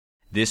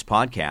This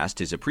podcast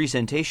is a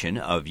presentation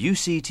of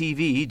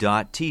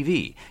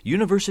UCTV.tv,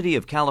 University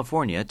of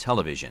California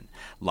Television.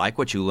 Like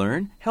what you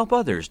learn? Help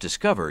others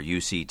discover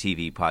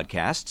UCTV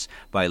podcasts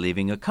by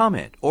leaving a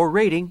comment or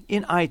rating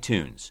in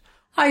iTunes.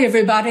 Hi,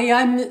 everybody.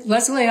 I'm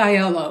Leslie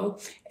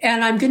Aiello,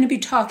 and I'm going to be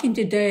talking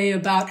today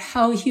about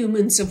how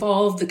humans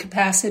evolved the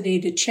capacity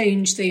to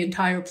change the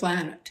entire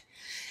planet.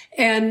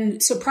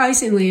 And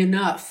surprisingly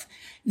enough,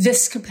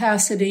 this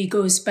capacity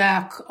goes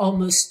back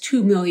almost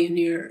 2 million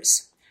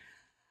years.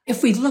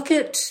 If we look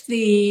at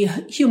the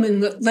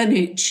human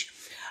lineage,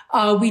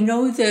 we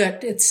know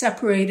that it's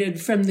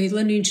separated from the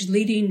lineage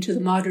leading to the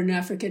modern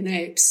African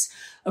apes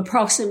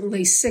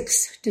approximately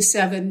 6 to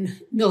 7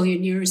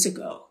 million years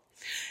ago.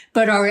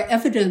 But our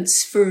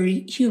evidence for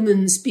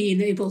humans being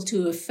able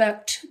to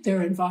affect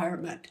their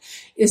environment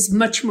is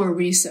much more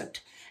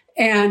recent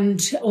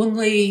and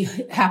only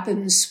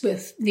happens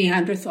with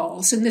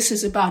Neanderthals. And this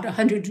is about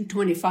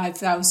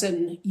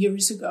 125,000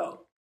 years ago.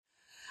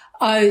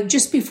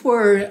 Just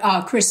before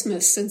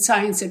Christmas and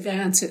Science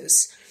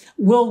Advances,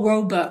 Will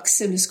Roebuck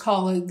and his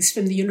colleagues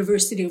from the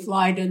University of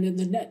Leiden in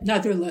the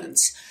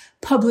Netherlands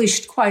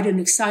published quite an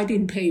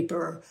exciting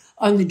paper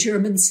on the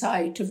German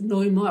site of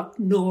Neumarkt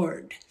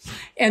Nord.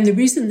 And the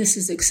reason this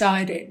is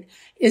exciting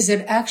is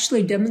it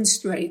actually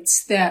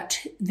demonstrates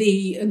that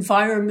the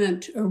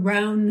environment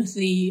around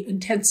the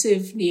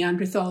intensive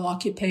Neanderthal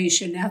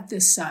occupation at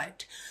this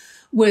site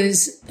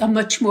was a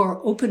much more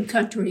open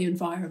country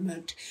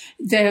environment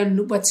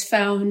than what's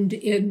found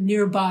in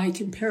nearby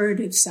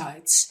comparative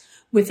sites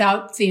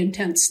without the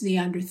intense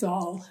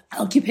Neanderthal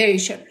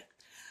occupation.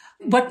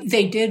 What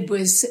they did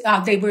was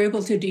they were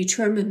able to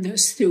determine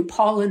this through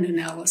pollen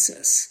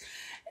analysis.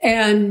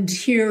 And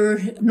here,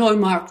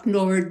 Neumarkt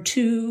Nord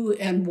 2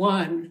 and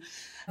 1,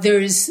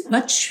 there's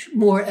much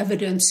more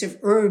evidence of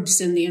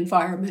herbs in the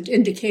environment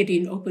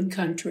indicating open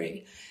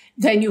country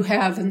than you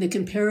have in the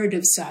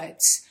comparative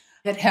sites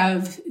that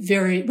have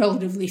very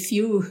relatively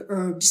few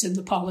herbs in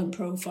the pollen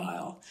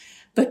profile,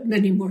 but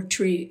many more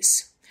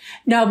trees.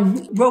 Now,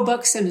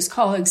 Roebuck and his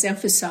colleagues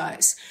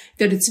emphasize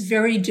that it's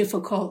very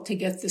difficult to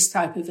get this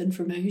type of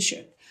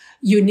information.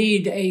 You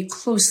need a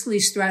closely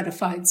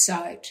stratified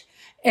site,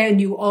 and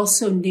you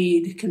also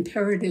need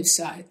comparative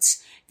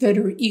sites that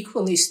are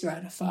equally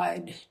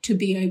stratified to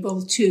be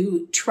able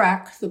to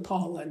track the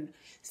pollen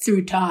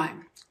through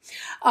time.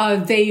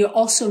 They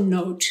also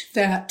note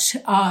that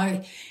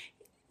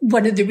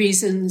one of the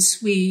reasons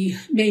we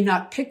may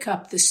not pick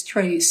up this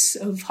trace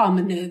of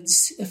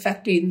hominids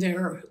affecting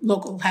their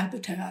local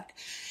habitat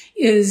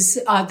is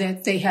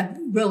that they had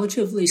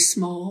relatively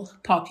small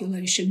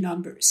population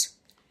numbers.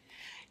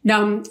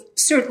 Now,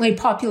 certainly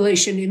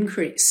population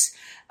increase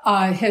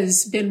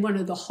has been one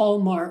of the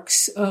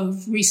hallmarks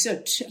of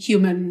recent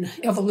human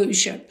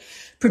evolution,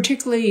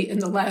 particularly in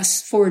the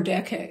last 4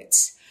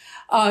 decades.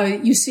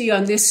 You see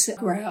on this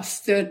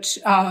graph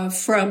that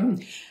from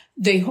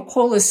the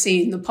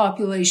Holocene, the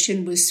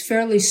population was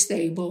fairly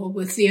stable.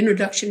 With the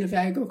introduction of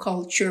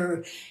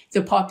agriculture,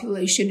 the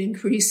population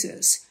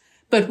increases.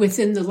 But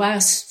within the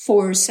last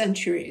 4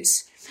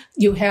 centuries,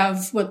 you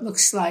have what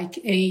looks like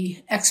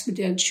an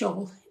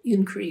exponential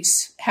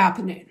increase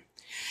happening.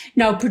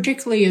 Now,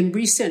 particularly in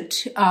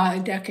recent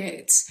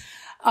decades,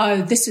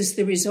 this is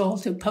the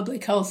result of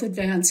public health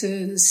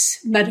advances,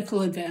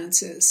 medical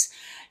advances,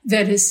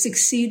 that has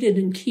succeeded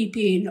in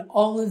keeping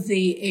all of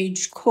the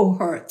age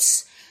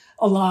cohorts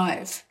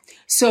alive.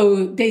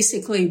 So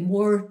basically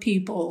more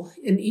people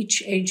in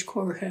each age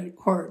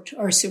cohort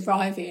are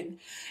surviving.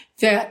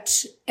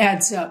 That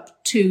adds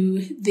up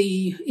to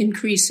the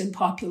increase in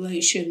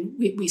population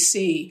we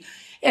see.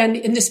 And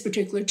in this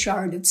particular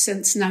chart, it's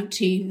since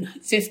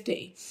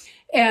 1950.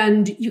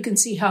 And you can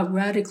see how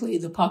radically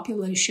the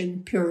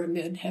population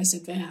pyramid has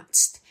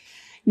advanced.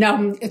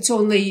 Now, it's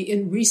only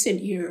in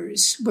recent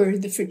years where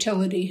the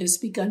fertility has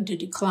begun to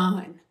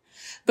decline.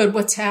 But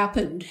what's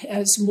happened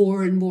as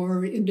more and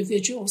more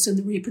individuals in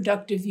the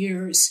reproductive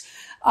years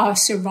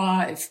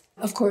survive,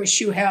 of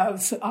course, you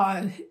have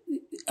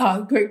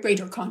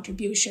greater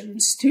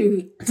contributions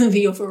to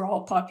the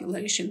overall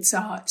population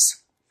size.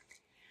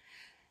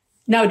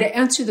 Now, to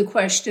answer the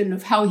question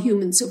of how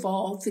humans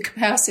evolved the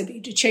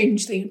capacity to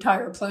change the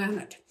entire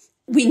planet,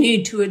 we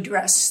need to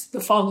address the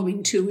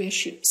following 2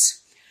 issues.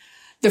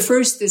 The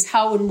first is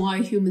how and why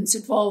humans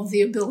evolved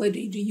the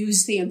ability to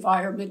use the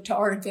environment to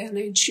our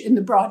advantage in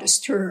the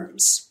broadest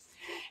terms.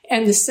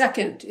 And the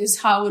second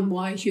is how and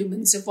why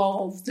humans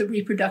evolved the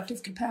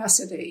reproductive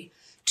capacity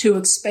to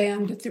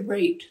expand at the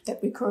rate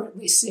that we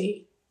currently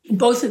see.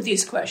 Both of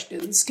these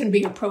questions can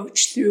be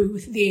approached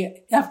through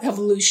the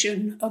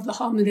evolution of the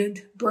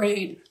hominid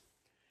brain.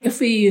 If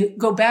we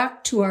go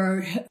back to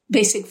our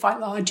basic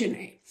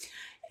phylogeny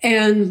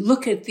and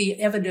look at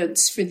the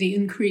evidence for the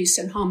increase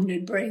in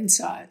hominid brain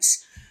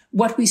size,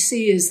 what we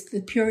see is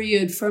the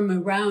period from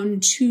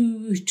around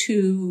 2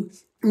 to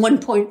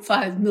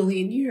 1.5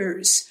 million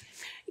years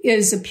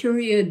is a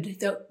period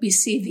that we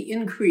see the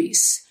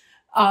increase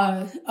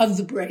of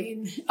the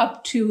brain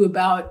up to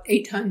about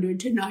 800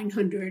 to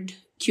 900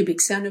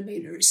 cubic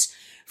centimeters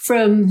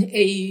from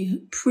a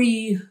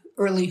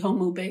early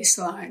Homo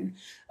baseline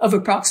of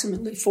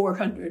approximately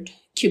 400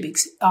 cubic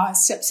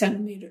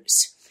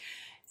centimeters.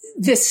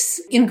 This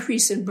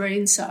increase in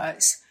brain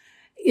size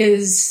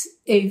is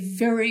a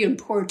very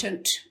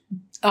important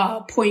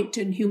point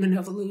in human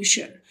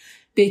evolution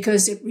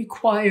because it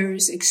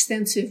requires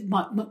extensive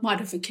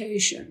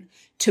modification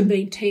to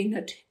maintain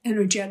it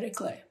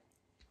energetically.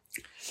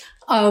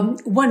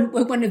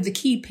 One of the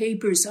key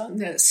papers on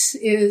this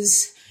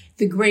is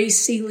the gray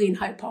ceiling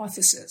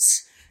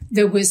hypothesis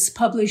that was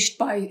published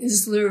by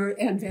Aiello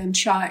and Van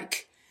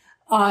Schaik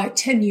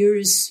 10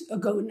 years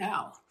ago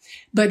now,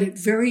 but it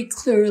very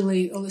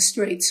clearly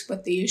illustrates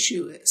what the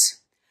issue is.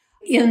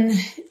 In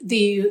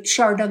the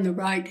chart on the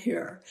right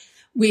here,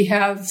 we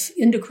have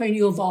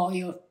intracranial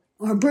volume,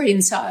 or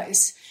brain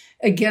size,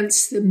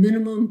 against the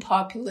minimum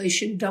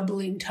population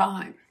doubling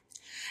time.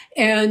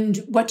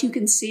 And what you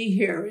can see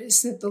here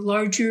is that the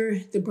larger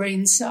the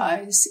brain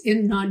size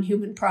in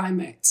non-human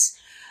primates,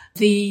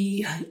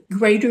 the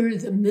greater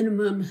the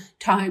minimum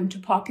time to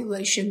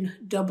population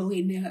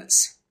doubling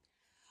is.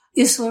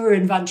 Aiello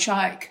and Van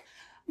Schaik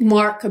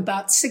mark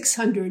about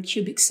 600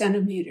 cubic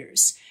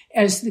centimeters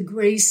as the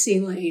gray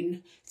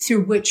ceiling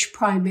through which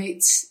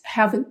primates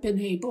haven't been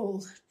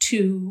able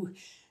to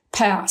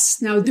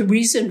pass. Now, the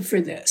reason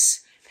for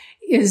this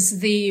is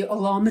the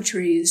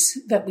allometries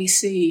that we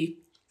see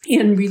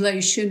in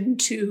relation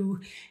to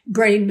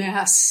brain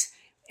mass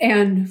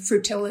and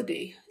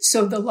fertility.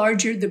 So the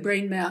larger the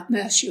brain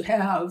mass you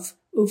have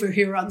over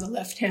here on the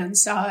left-hand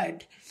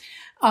side,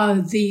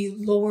 the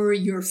lower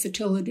your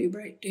fertility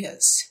rate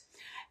is.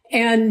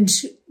 And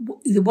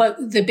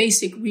the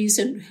basic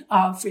reason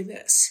for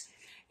this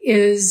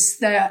is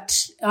that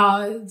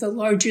the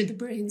larger the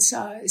brain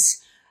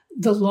size,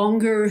 the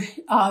longer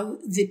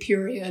the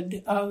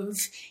period of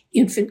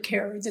infant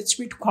care that's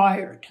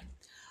required.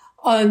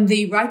 On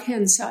the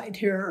right-hand side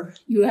here,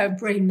 you have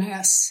brain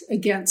mass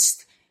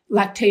against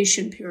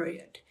lactation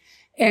period.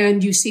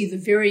 And you see the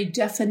very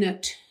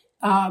definite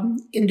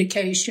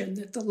indication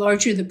that the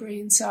larger the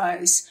brain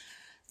size,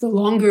 the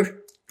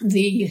longer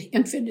the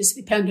infant is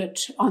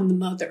dependent on the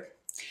mother.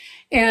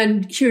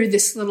 And here,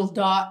 this little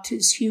dot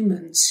is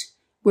humans,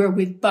 where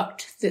we've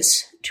bucked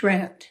this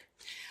trend.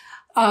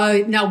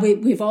 Now,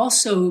 we've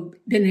also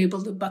been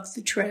able to buck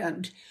the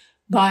trend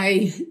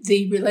by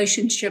the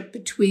relationship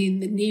between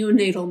the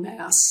neonatal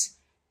mass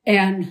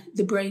and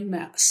the brain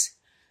mass.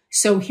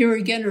 So here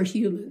again are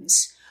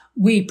humans.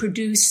 We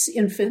produce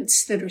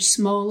infants that are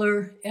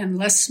smaller and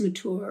less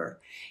mature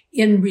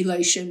in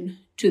relation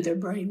to their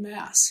brain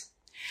mass.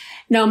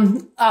 Now,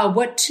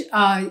 what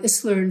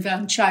Aiello and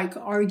Van Schaik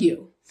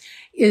argue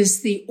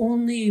is the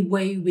only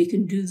way we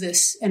can do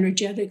this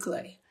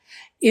energetically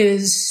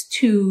is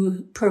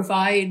to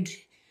provide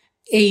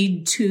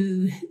aid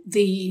to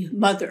the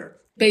mother.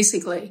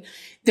 Basically,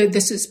 that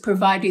this is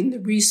providing the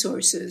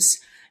resources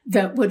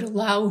that would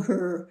allow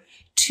her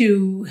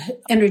to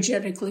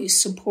energetically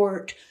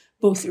support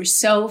both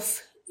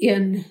herself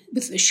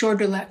with a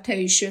shorter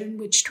lactation,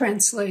 which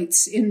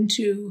translates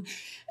into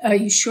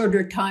a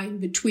shorter time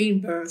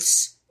between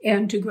births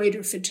and to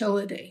greater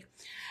fertility,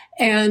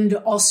 and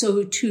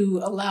also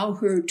to allow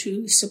her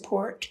to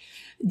support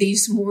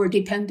these more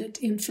dependent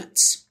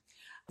infants.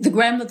 The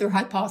grandmother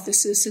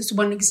hypothesis is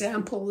one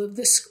example of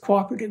this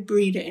cooperative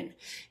breeding.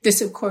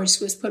 This, of course,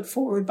 was put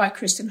forward by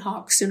Kristen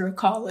Hawkes and her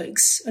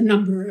colleagues a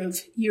number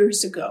of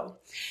years ago.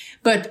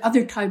 But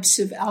other types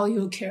of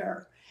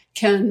allocare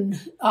can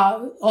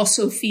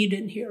also feed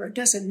in here. It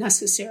doesn't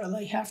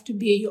necessarily have to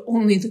be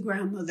only the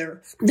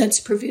grandmother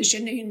that's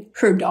provisioning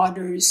her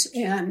daughters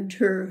and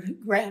her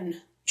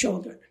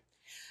grandchildren.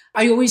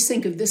 I always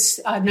think of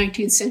this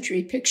 19th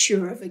century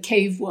picture of a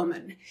cave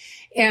woman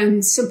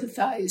and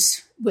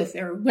sympathize with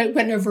her.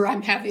 Whenever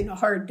I'm having a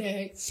hard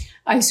day,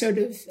 I sort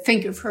of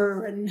think of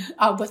her and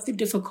what the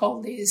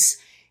difficulties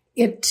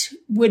it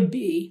would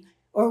be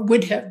or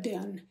would have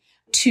been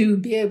to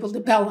be able to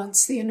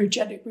balance the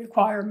energetic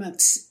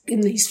requirements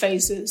in these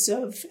phases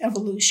of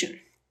evolution.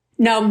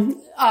 Now,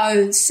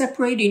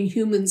 separating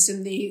humans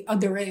and the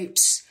other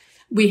apes,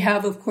 we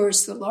have, of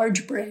course, the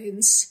large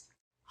brains,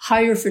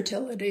 higher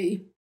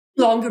fertility,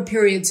 longer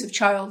periods of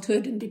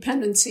childhood and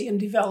dependency and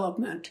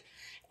development,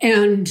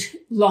 and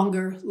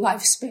longer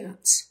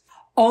lifespans.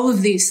 All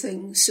of these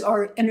things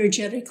are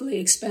energetically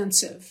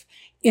expensive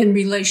in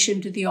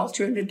relation to the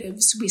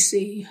alternatives we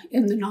see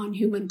in the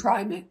non-human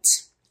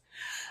primates.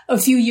 A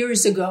few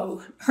years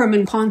ago,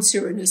 Herman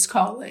Ponzer and his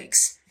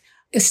colleagues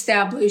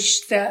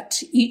established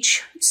that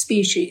each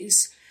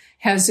species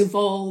has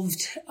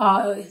evolved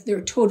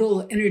their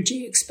total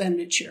energy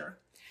expenditure.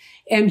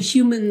 And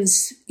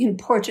humans,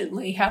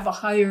 importantly, have a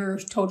higher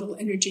total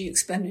energy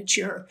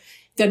expenditure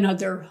than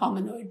other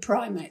hominoid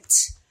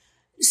primates.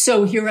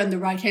 So here on the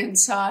right-hand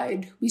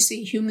side, we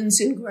see humans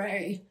in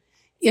gray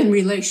in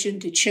relation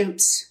to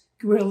chimps,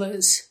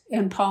 gorillas,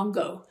 and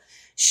pongo,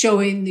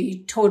 showing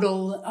the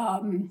total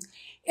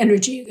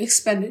energy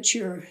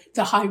expenditure,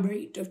 the high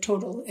rate of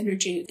total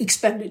energy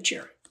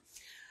expenditure.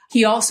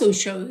 He also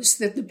shows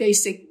that the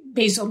basic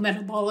basal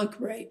metabolic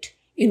rate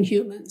in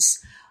humans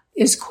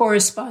is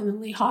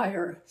correspondingly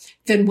higher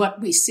than what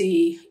we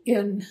see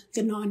in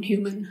the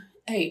non-human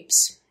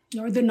apes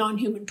or the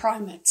non-human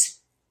primates.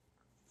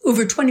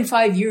 Over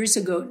 25 years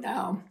ago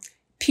now,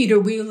 Peter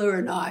Wheeler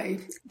and I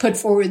put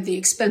forward the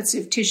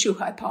expensive tissue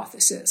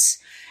hypothesis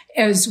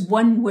as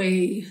one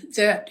way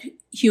that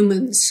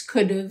humans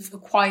could have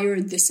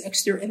acquired this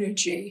extra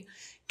energy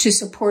to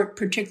support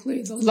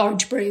particularly the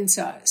large brain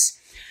size.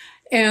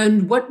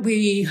 And what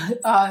we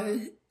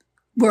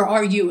were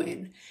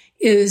arguing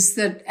is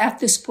that at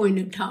this point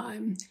in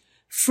time,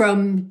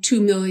 from 2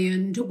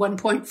 million to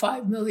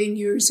 1.5 million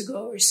years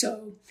ago or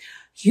so,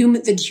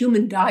 the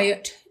human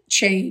diet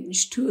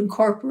changed to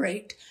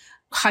incorporate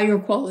higher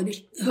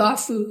quality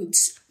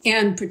foods,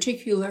 and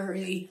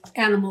particularly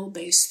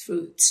animal-based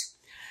foods.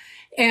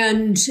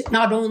 And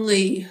not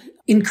only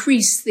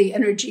increase the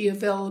energy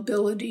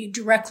availability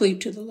directly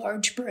to the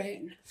large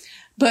brain,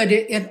 but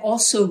it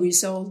also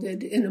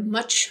resulted in a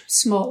much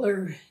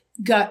smaller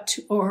gut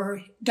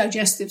or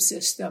digestive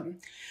system,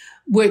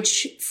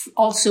 which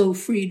also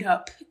freed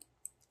up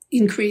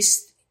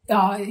increased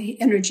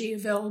energy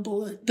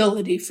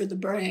availability for the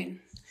brain.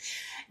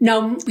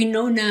 Now, we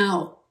know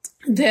now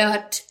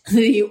that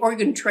the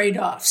organ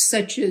trade-offs,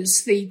 such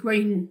as the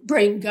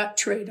brain-gut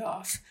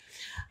trade-off,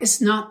 is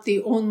not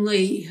the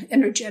only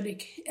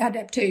energetic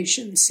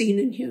adaptation seen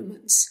in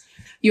humans.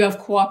 You have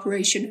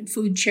cooperation in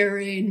food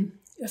sharing,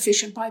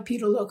 efficient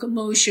bipedal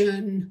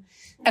locomotion,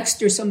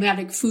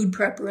 extrasomatic food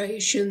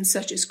preparation,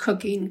 such as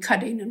cooking,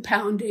 cutting, and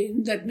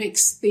pounding, that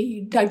makes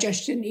the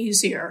digestion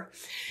easier,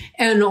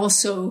 and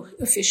also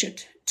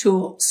efficient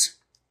tools.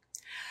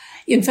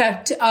 In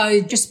fact,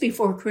 just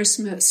before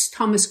Christmas,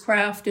 Thomas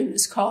Kraft and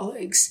his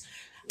colleagues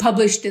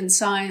published in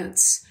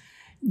Science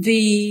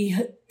the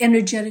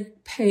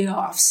energetic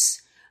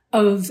payoffs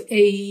of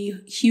a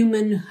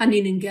human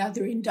hunting and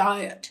gathering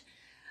diet.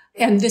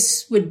 And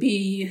this would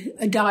be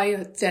a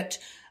diet that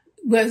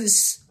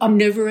was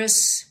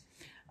omnivorous,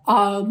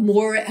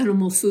 more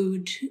animal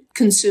food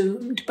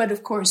consumed, but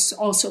of course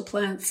also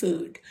plant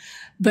food,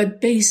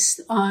 but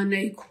based on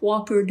a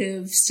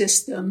cooperative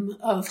system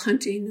of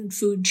hunting and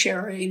food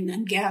sharing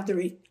and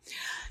gathering.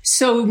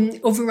 So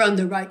over on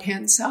the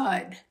right-hand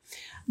side,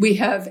 we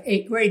have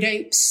great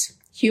apes,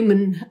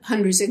 human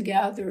hunters and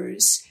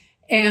gatherers,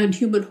 and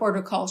human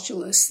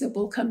horticulturalists that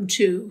we'll come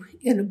to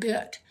in a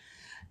bit.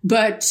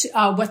 But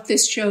what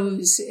this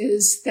shows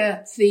is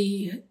that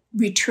the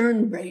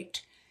return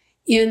rate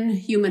in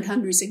human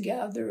hunters and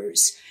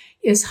gatherers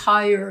is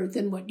higher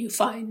than what you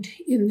find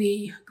in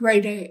the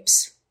great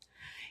apes.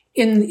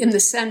 In the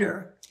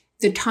center,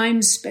 the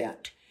time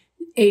spent,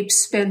 apes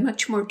spend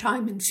much more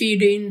time in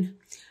feeding.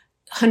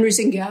 Hunters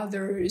and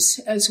gatherers,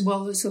 as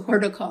well as the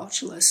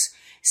horticulturalists,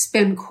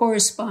 spend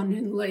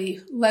correspondingly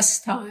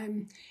less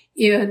time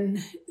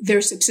in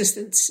their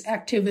subsistence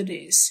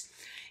activities.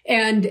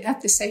 And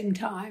at the same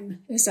time,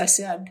 as I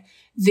said,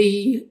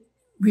 the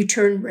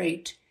return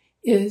rate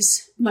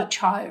is much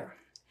higher.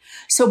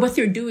 So what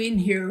they're doing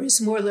here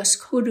is more or less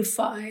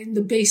codifying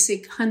the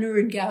basic hunter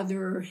and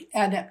gatherer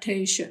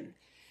adaptation,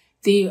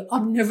 the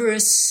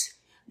omnivorous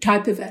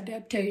type of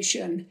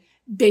adaptation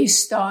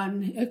based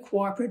on a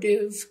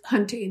cooperative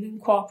hunting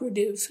and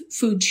cooperative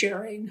food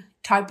sharing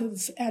type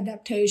of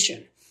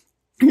adaptation.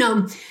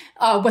 Now,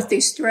 what they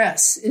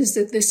stress is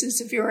that this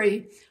is a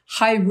very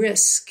high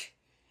risk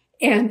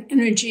and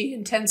energy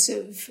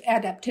intensive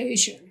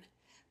adaptation,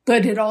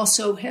 but it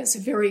also has a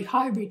very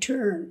high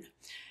return.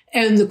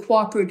 And the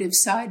cooperative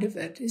side of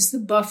it is the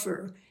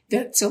buffer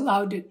that's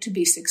allowed it to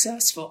be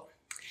successful.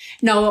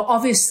 Now,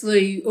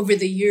 obviously, over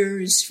the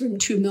years from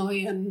 2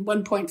 million,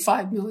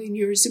 1.5 million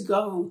years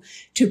ago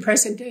to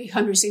present day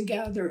hunters and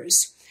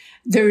gatherers,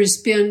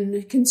 there's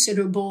been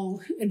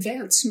considerable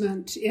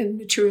advancement in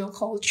material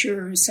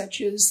culture, such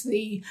as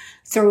the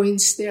throwing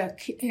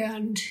stick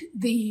and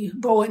the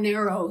bow and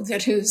arrow,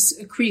 that has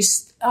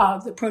increased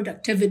the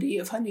productivity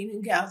of hunting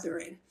and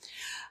gathering.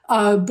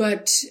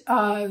 But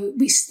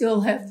we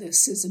still have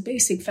this as a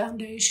basic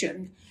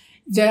foundation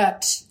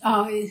that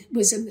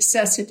was a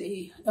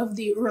necessity of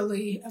the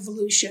early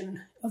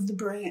evolution of the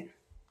brain.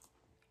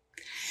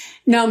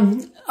 Now,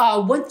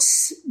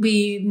 once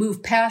we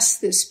move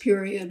past this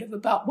period of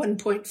about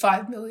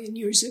 1.5 million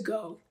years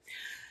ago,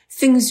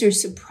 things are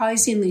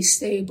surprisingly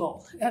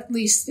stable, at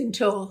least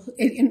until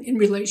in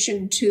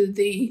relation to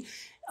the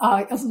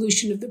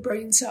evolution of the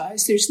brain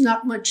size. There's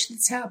not much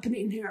that's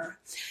happening here.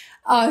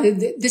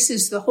 This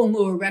is the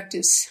Homo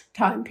erectus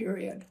time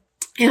period,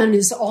 and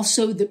is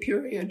also the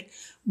period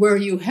where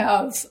you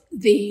have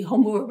the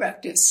Homo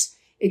erectus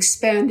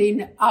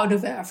expanding out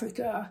of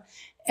Africa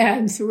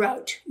and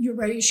throughout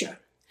Eurasia.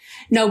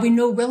 Now, we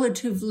know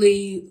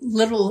relatively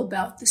little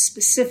about the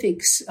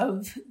specifics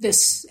of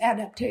this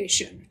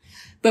adaptation,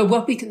 but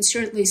what we can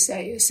certainly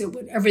say is that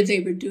whatever they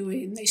were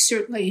doing, they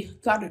certainly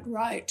got it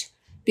right,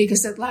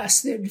 because it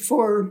lasted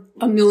for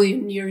 1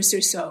 million years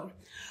or so.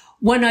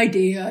 One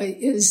idea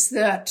is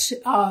that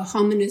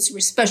hominids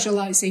were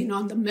specializing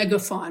on the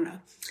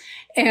megafauna,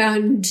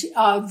 and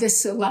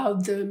this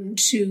allowed them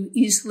to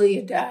easily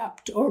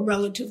adapt, or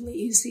relatively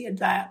easily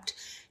adapt,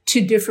 to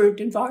different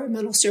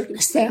environmental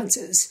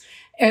circumstances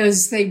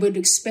as they would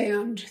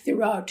expand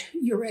throughout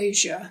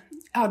Eurasia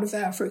out of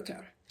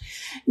Africa.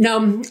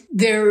 Now,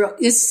 there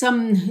is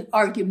some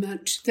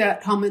argument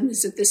that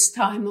hominids at this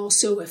time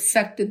also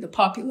affected the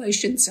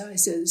population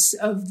sizes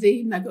of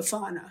the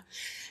megafauna,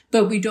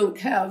 but we don't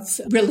have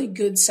really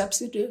good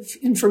substantive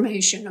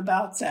information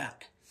about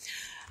that.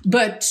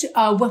 But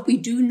what we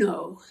do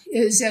know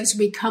is as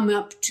we come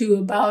up to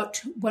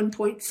about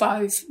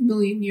 1.5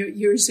 million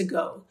years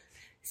ago,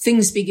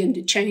 things begin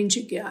to change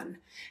again.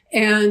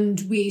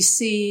 And we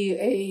see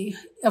a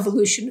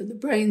evolution of the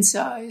brain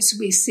size.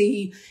 We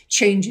see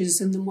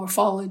changes in the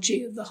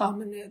morphology of the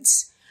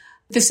hominids.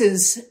 This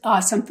is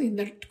something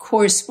that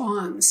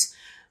corresponds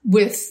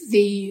with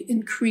the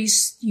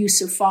increased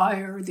use of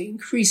fire, the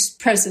increased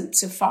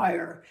presence of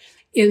fire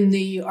in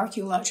the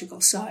archaeological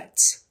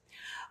sites.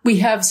 We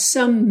have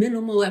some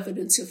minimal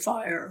evidence of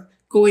fire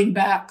going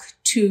back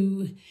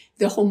to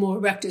the Homo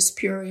erectus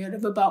period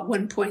of about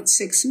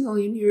 1.6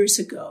 million years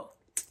ago.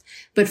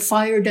 But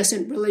fire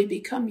doesn't really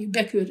become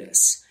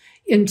ubiquitous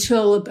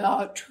until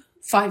about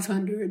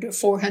 500 or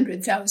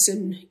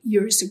 400,000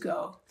 years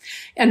ago.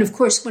 And of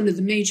course, one of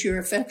the major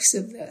effects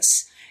of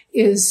this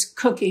is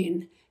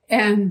cooking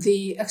and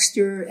the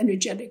extra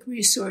energetic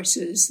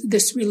resources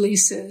this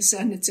releases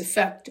and its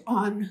effect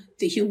on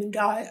the human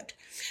diet.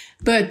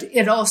 But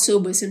it also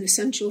was an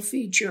essential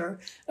feature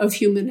of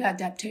human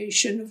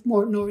adaptation of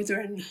more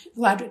northern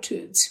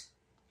latitudes.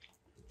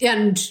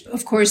 And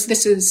of course,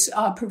 this has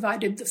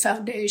provided the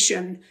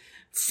foundation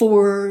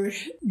for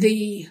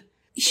the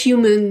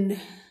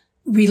human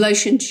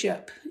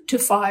relationship to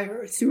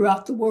fire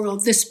throughout the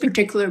world. This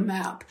particular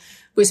map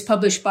was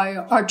published by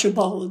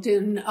Archibald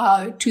in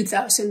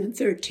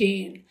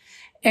 2013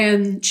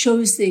 and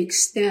shows the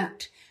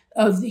extent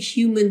of the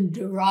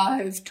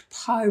human-derived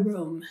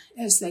pyrome,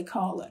 as they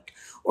call it,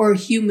 or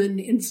human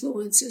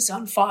influences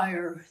on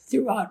fire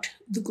throughout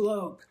the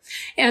globe.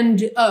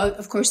 And,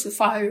 of course, the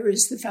fire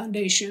is the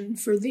foundation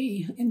for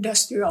the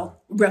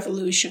Industrial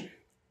Revolution.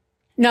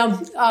 Now,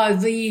 one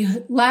of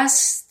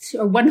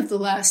the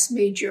last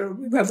major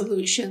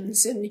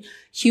revolutions in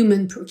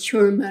human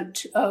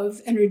procurement of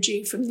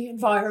energy from the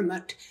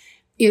environment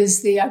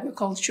is the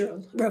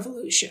agricultural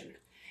revolution.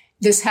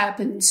 This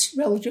happens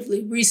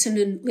relatively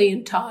recently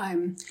in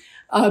time,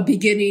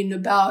 beginning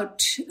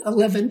about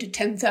 11 to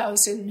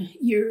 10,000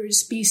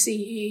 years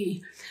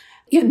BCE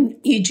in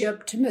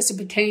Egypt,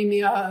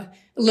 Mesopotamia,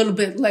 a little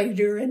bit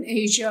later in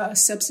Asia,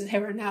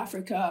 sub-Saharan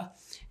Africa,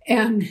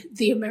 and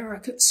the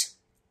Americas.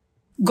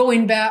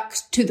 Going back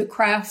to the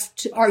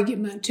craft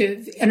argument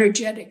of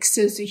energetics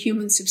as a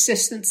human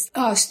subsistence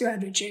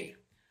strategy,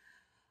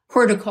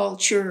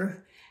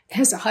 horticulture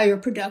has a higher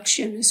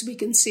production, as we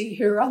can see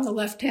here on the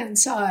left-hand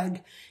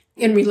side,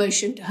 in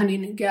relation to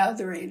hunting and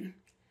gathering.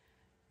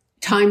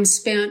 Time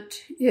spent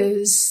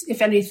is,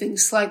 if anything,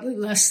 slightly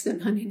less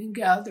than hunting and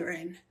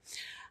gathering,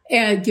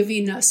 and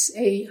giving us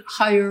a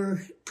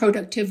higher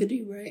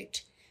productivity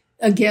rate.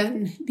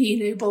 Again,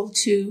 being able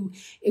to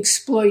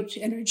exploit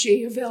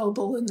energy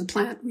available in the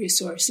plant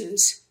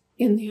resources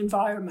in the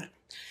environment.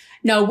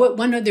 Now,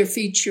 one other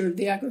feature of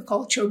the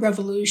agricultural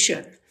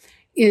revolution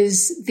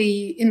is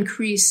the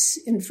increase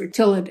in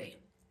fertility.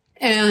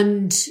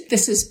 And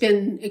this has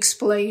been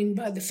explained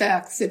by the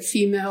fact that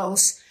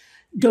females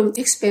don't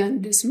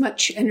expend as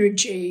much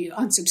energy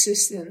on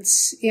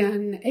subsistence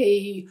in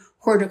a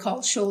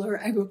horticultural or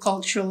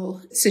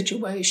agricultural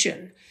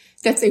situation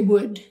that they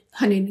would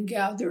hunting and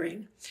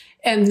gathering.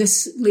 And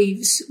this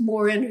leaves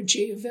more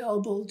energy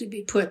available to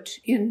be put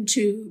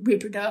into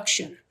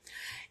reproduction.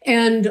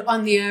 And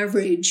on the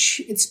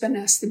average, it's been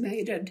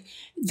estimated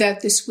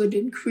that this would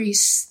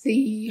increase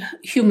the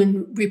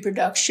human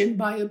reproduction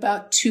by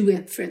about 2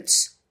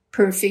 infants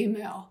per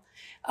female.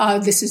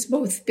 This has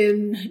both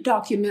been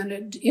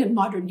documented in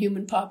modern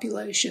human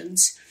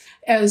populations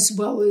as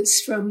well as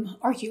from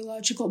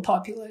archaeological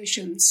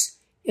populations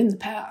in the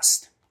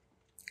past.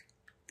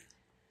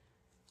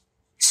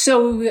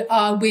 So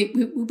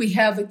we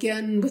have,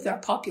 again, with our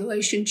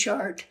population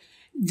chart,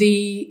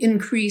 the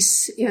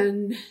increase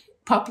in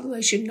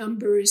population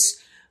numbers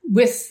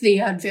with the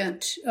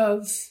advent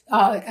of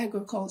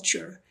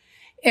agriculture.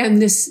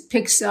 And this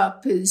picks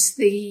up as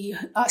the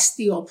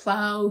steel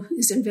plow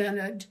is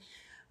invented.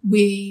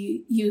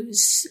 We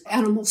use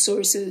animal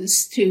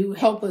sources to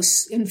help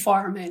us in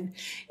farming.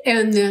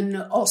 And then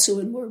also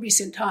in more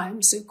recent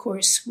times, of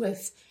course,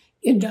 with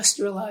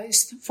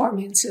industrialized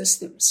farming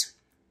systems.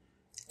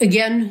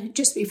 Again,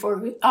 just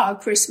before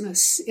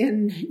Christmas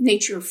in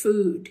Nature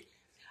Food,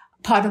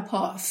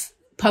 Potapov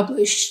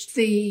published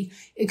the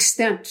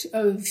extent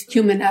of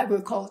human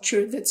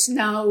agriculture that's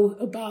now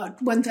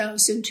about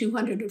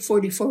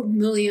 1,244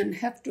 million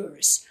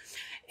hectares.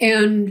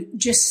 And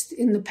just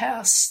in the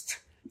past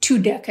 2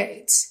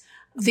 decades,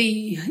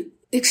 the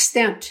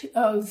extent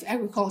of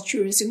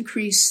agriculture has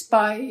increased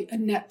by a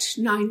net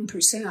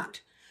 9%,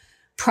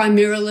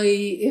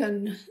 primarily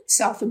in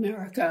South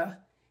America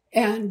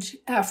and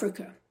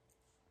Africa.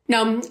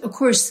 Now, of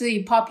course,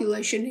 the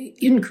population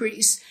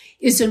increase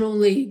isn't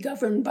only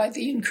governed by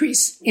the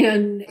increase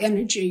in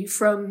energy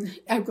from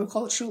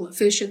agricultural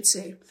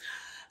efficiency,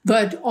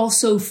 but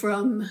also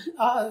from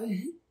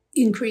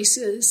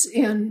increases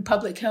in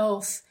public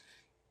health,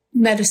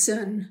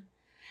 medicine,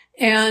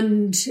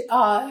 and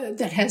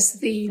that has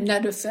the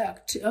net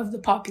effect of the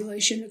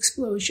population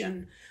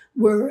explosion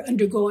we're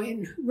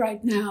undergoing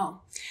right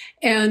now.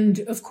 And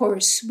of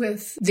course,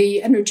 with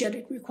the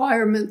energetic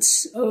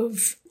requirements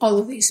of all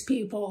of these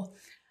people,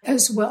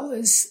 as well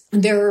as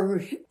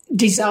their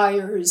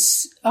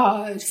desires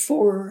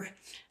for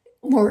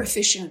more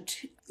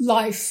efficient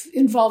life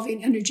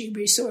involving energy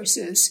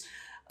resources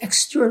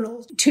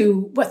external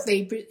to what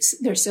they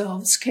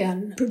themselves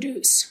can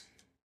produce.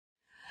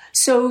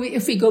 So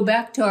if we go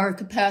back to our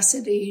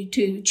capacity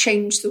to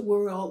change the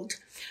world,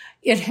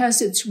 it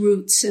has its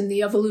roots in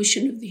the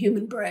evolution of the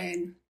human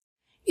brain,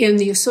 in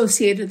the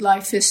associated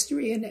life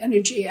history and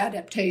energy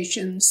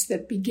adaptations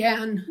that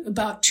began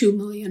about 2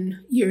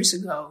 million years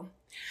ago,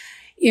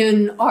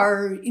 in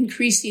our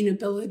increasing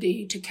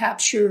ability to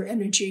capture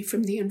energy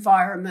from the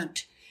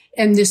environment.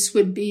 And this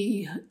would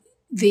be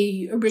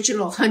the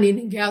original hunting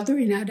and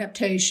gathering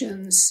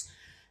adaptations,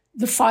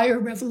 the fire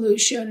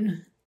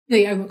revolution,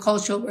 the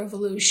agricultural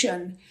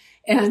revolution,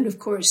 and of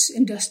course,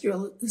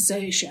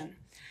 industrialization.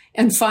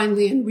 And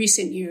finally, in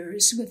recent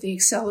years, with the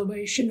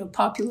acceleration of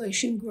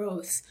population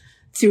growth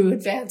through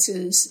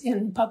advances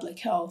in public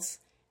health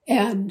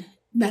and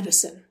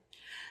medicine.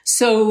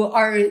 So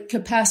our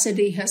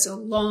capacity has a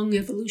long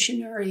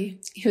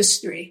evolutionary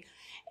history,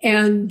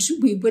 and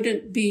we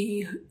wouldn't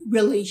be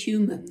really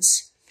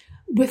humans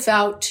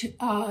without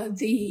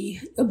the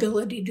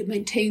ability to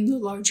maintain the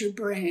larger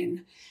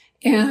brain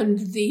and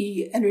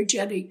the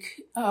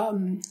energetic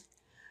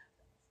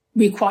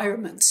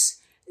requirements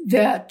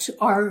that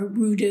are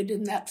rooted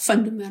in that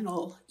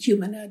fundamental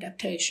human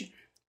adaptation.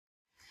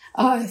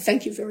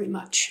 Thank you very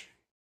much.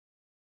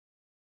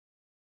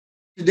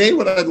 Today,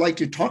 what I'd like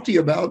to talk to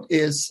you about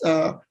is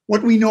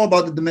what we know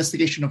about the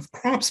domestication of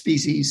crop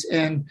species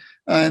and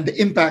the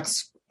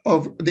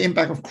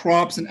impact of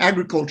crops and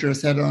agriculture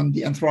has had on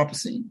the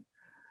Anthropocene.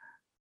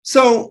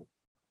 So,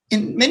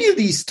 in many of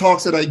these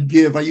talks that I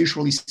give, I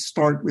usually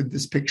start with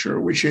this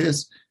picture, which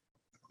is,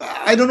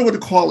 I don't know what to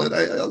call it.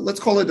 Let's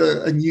call it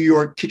a New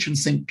York kitchen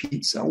sink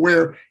pizza,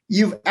 where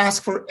you've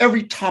asked for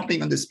every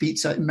topping on this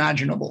pizza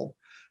imaginable.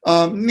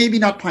 Maybe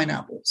not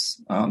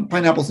pineapples.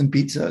 Pineapples in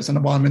pizza is an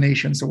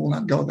abomination, so we'll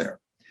not go there.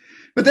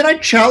 But then I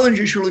challenge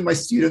usually my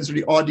students or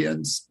the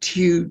audience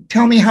to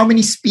tell me how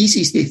many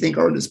species they think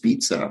are in this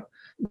pizza.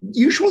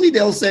 Usually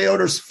they'll say, oh,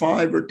 there's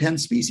 5 or 10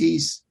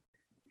 species.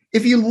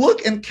 If you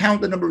look and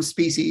count the number of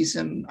species,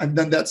 and I've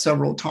done that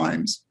several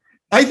times,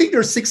 I think there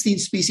are 16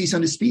 species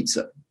on this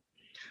pizza.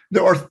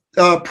 There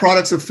are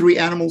products of 3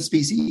 animal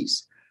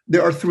species.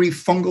 There are 3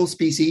 fungal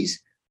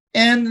species,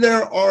 and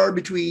there are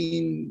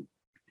between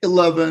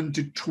 11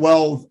 to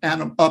 12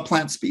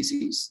 plant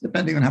species,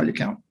 depending on how you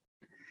count.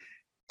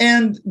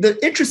 And the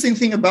interesting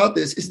thing about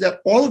this is that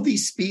all of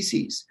these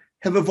species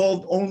have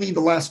evolved only in the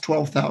last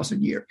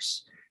 12,000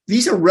 years.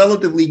 These are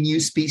relatively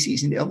new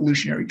species in the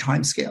evolutionary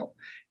timescale.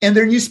 And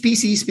they're new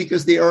species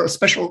because they are a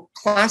special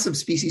class of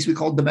species we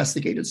call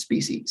domesticated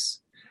species.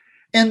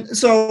 And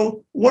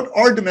so what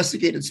are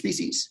domesticated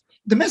species?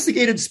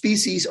 Domesticated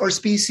species are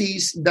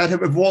species that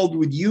have evolved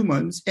with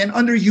humans and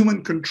under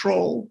human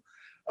control,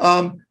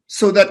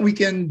 so that we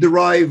can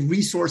derive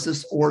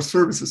resources or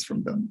services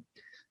from them.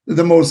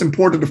 The most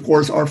important, of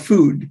course, are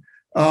food.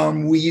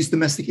 We use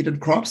domesticated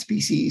crop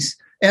species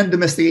and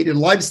domesticated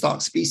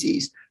livestock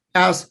species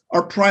as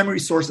our primary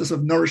sources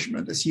of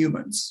nourishment as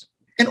humans.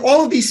 And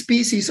all of these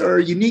species are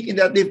unique in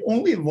that they've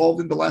only evolved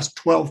in the last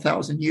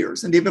 12,000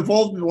 years. And they've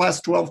evolved in the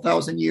last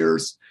 12,000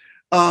 years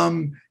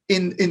in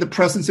the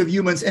presence of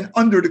humans and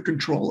under the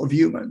control of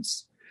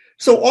humans.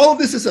 So all of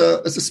this is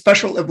a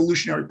special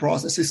evolutionary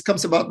process. This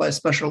comes about by a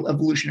special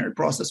evolutionary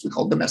process we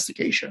call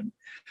domestication.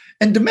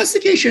 And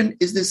domestication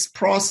is this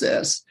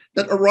process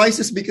that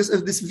arises because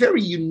of this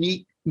very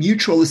unique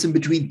mutualism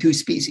between 2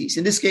 species.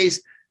 In this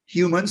case,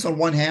 humans on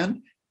one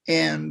hand,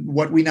 and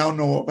what we now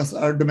know as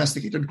our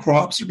domesticated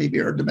crops or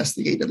maybe our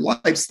domesticated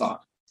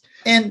livestock.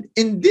 And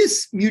in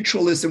this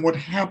mutualism, what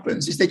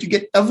happens is that you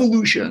get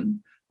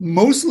evolution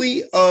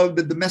mostly of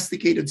the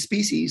domesticated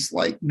species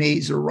like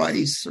maize or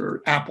rice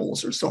or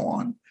apples or so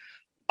on,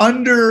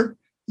 under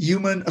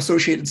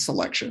human-associated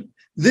selection.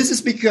 This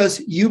is because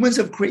humans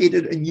have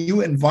created a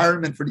new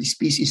environment for these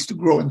species to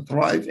grow and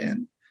thrive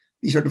in.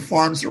 These are the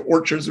farms or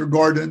orchards or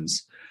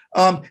gardens.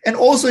 And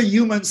also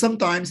humans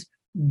sometimes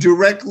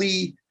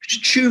directly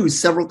choose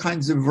several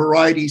kinds of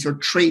varieties or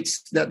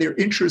traits that they're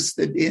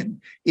interested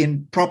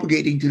in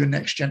propagating to the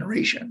next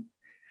generation.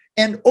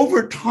 And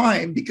over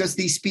time, because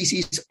these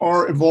species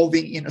are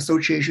evolving in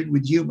association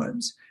with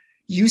humans,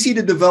 you see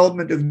the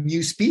development of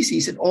new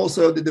species and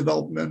also the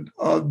development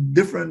of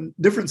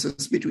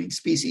differences between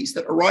species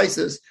that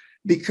arises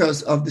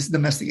because of this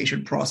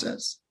domestication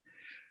process.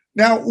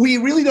 Now, we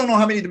really don't know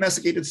how many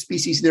domesticated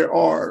species there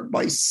are.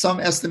 By some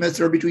estimates,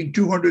 there are between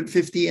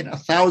 250 and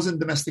 1,000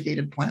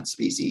 domesticated plant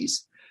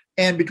species,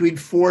 and between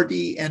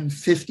 40 and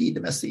 50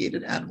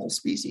 domesticated animal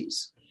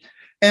species.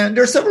 And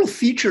there are several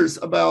features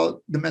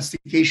about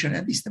domestication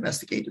and these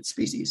domesticated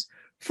species.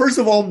 First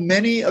of all,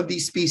 many of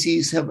these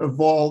species have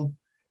evolved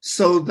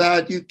so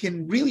that you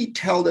can really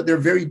tell that they're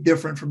very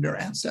different from their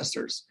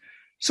ancestors.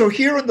 So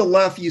here on the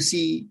left, you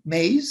see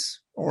maize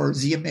or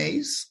Zea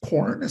mays,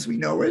 corn as we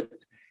know it.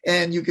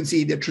 And you can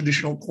see the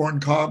traditional corn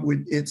cob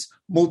with its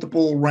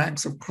multiple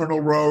ranks of kernel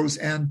rows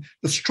and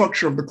the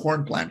structure of the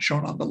corn plant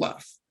shown on the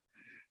left.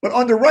 But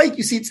on the right,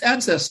 you see its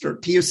ancestor,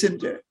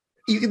 teosinte.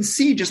 You can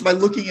see just by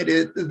looking at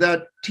it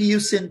that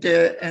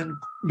teosinte and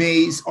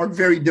maize are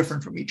very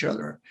different from each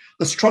other.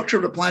 The structure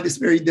of the plant is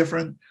very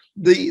different.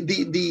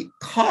 The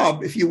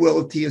cob, if you will,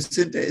 of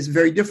teosinte is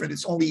very different.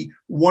 It's only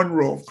one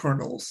row of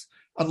kernels,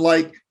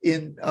 unlike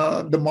in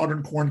the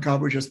modern corn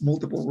cob, which has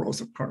multiple rows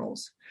of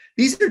kernels.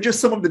 These are just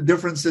some of the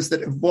differences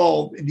that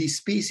evolve in these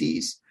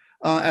species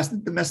as the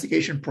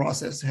domestication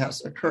process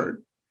has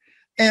occurred.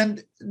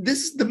 And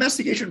this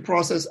domestication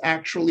process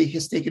actually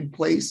has taken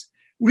place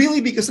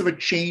really because of a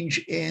change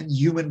in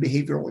human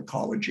behavioral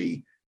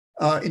ecology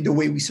in the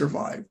way we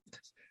survived.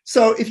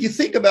 So if you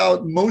think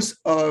about most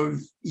of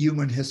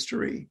human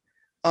history,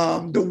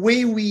 the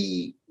way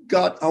we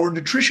got our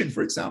nutrition,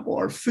 for example,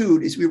 our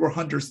food, is we were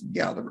hunters and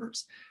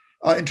gatherers.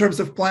 In terms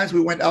of plants,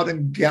 we went out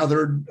and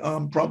gathered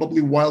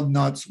probably wild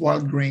nuts,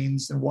 wild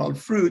grains, and wild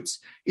fruits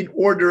in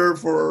order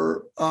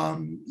for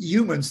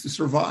humans to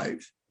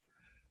survive.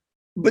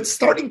 But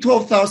starting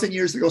 12,000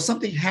 years ago,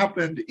 something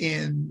happened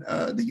in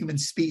the human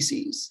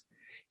species.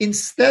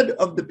 Instead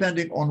of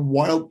depending on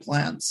wild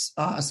plants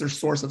as their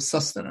source of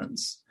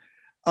sustenance,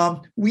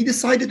 we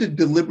decided to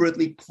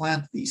deliberately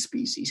plant these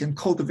species and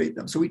cultivate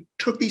them. So we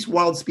took these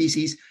wild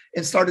species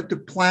and started to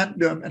plant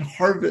them and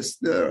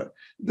harvest the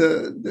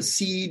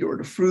seed or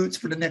the fruits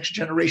for the next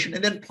generation,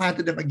 and then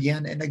planted them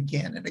again and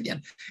again and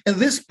again. And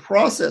this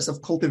process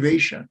of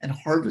cultivation and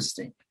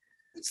harvesting,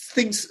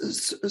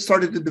 things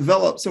started to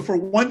develop. So for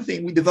one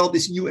thing, we developed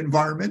this new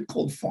environment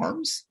called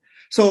farms.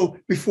 So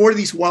before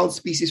these wild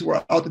species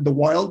were out in the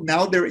wild,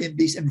 now they're in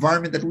this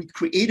environment that we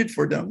created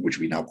for them, which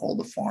we now call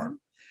the farm.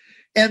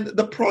 And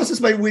the process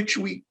by which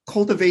we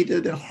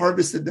cultivated and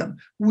harvested them,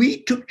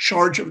 we took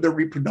charge of their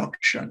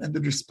reproduction and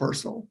the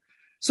dispersal.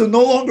 So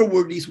no longer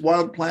were these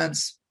wild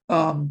plants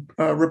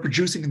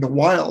reproducing in the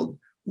wild.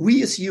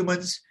 We as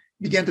humans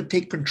began to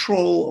take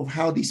control of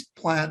how these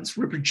plants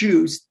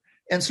reproduced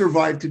and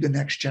survived to the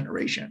next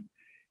generation.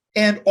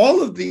 And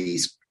all of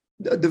these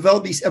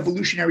developed these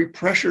evolutionary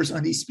pressures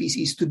on these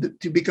species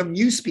to become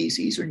new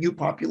species or new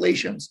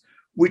populations,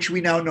 which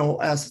we now know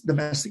as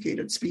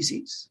domesticated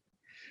species.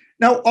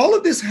 Now, all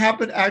of this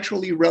happened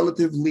actually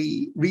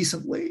relatively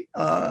recently,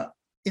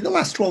 in the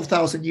last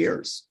 12,000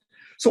 years.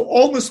 So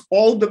almost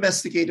all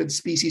domesticated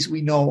species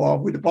we know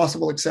of, with the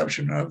possible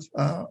exception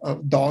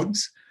of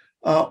dogs,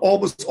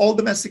 almost all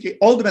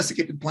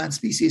domesticated plant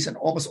species and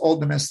almost all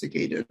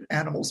domesticated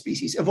animal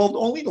species evolved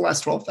only in the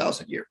last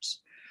 12,000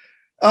 years.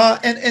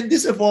 And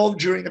this evolved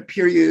during a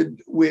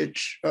period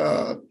which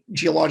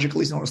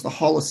geologically is known as the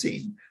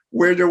Holocene,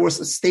 where there was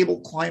a stable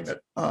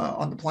climate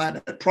on the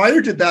planet.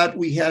 Prior to that,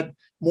 we had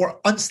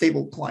more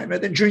unstable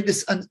climate. And during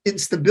this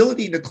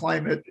instability in the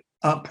climate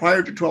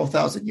prior to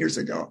 12,000 years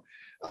ago,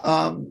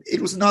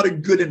 it was not a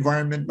good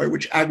environment by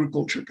which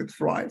agriculture could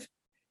thrive.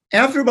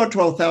 After about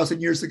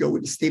 12,000 years ago,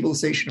 with the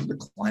stabilization of the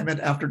climate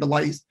after the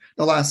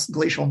last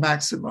glacial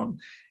maximum,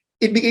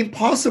 it became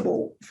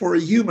possible for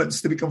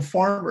humans to become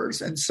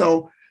farmers, and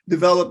so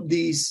developed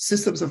these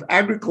systems of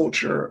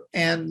agriculture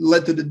and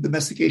led to the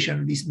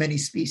domestication of these many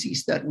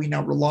species that we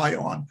now rely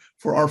on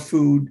for our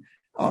food,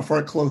 for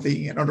our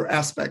clothing, and other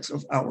aspects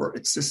of our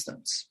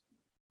existence.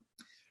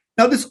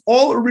 Now, this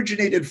all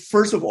originated,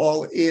 first of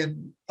all,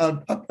 in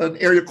an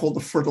area called the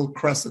Fertile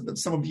Crescent, and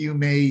some of you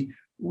may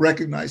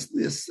recognize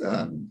this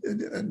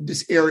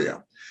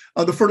area.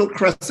 The Fertile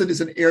Crescent is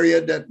an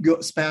area that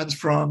spans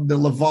from the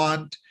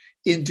Levant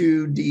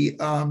into the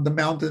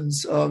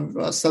mountains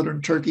of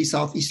southern Turkey,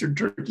 southeastern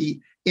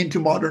Turkey, into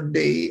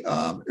modern-day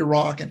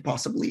Iraq, and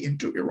possibly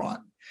into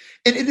Iran.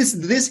 And it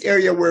is this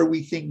area where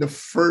we think the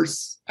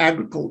first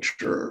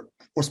agriculture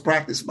was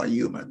practiced by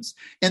humans.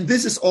 And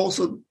this is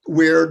also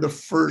where the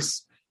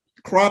first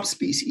crop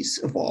species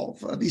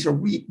evolve. These are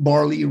wheat,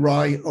 barley,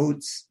 rye,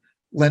 oats,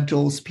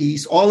 lentils,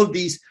 peas, all of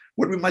these,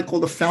 what we might call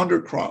the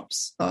founder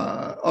crops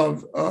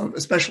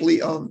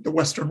especially of the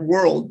Western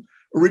world,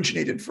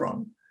 originated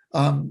from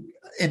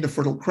in the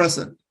Fertile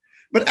Crescent.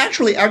 But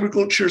actually,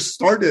 agriculture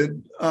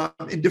started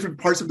in different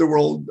parts of the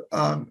world,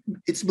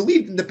 it's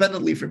believed,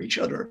 independently from each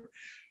other.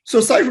 So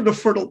aside from the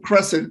Fertile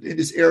Crescent in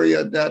this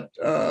area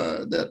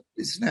that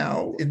is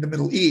now in the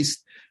Middle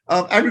East,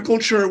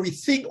 agriculture, we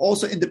think,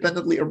 also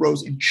independently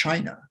arose in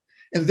China.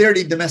 And there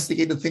they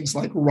domesticated things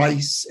like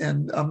rice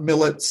and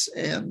millets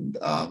and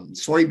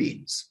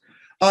soybeans.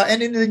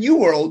 And in the New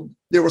World,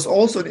 there was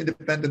also an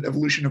independent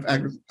evolution of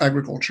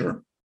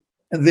agriculture.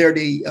 And there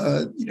they,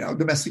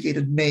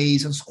 domesticated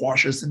maize and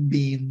squashes and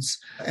beans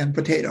and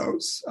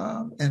potatoes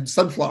and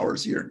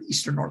sunflowers here in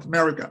Eastern North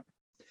America.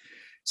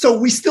 So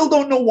we still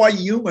don't know why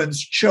humans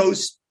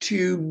chose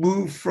to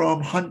move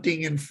from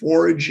hunting and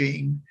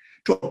foraging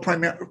to a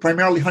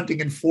primarily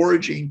hunting and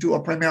foraging to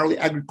a primarily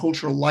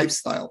agricultural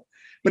lifestyle.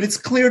 But it's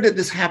clear that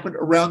this happened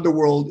around the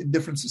world in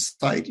different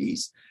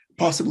societies,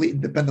 possibly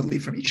independently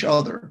from each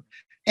other.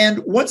 And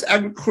once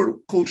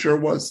agriculture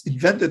was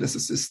invented as a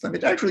system,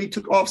 it actually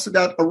took off so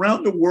that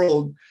around the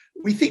world,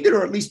 we think there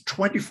are at least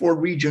 24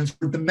 regions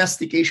where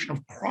domestication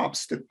of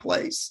crops took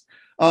place.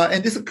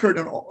 And this occurred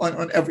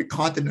on every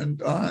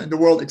continent in the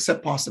world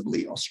except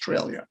possibly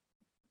Australia.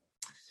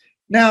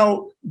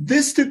 Now,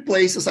 this took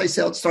place, as I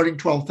said, starting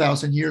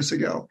 12,000 years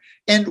ago.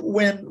 And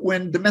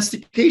when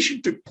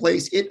domestication took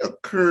place, it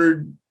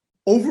occurred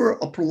over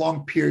a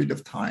prolonged period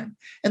of time.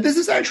 And this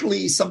is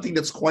actually something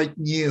that's quite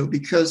new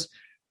because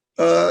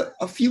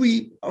a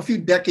few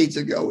decades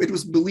ago, it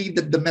was believed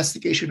that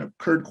domestication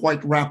occurred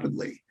quite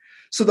rapidly.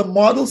 So the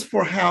models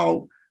for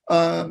how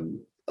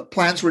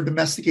plants were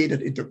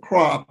domesticated into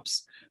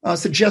crops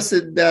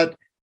suggested that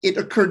it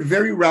occurred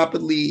very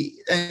rapidly,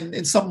 and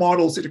in some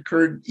models, it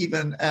occurred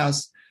even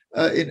as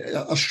in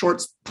a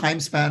short time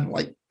span,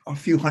 like a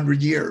few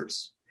hundred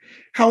years.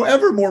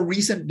 However, more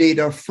recent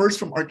data, first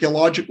from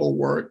archaeological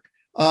work,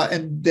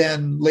 and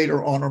then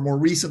later on, or more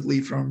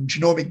recently, from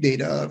genomic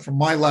data from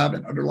my lab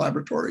and other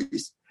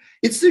laboratories,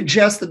 it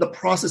suggests that the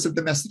process of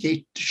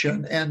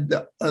domestication and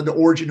the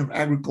origin of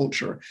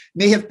agriculture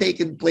may have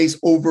taken place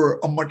over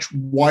a much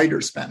wider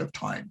span of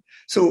time.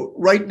 So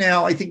right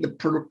now, I think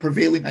the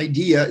prevailing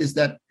idea is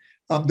that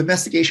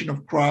domestication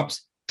of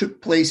crops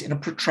took place in a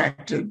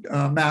protracted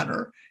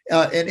manner.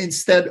 And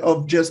instead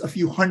of just a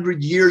few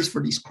hundred years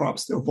for these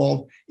crops to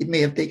evolve, it may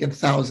have taken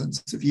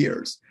thousands of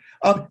years.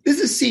 This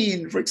is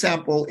seen, for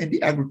example, in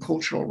the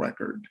agricultural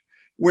record,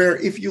 where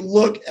if you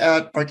look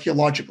at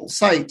archaeological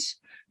sites,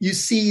 you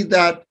see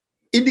that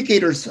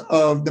indicators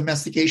of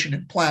domestication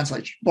in plants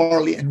like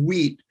barley and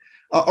wheat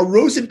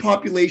arose in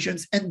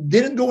populations and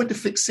didn't go into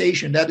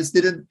fixation. That is,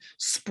 didn't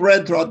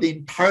spread throughout the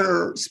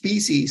entire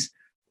species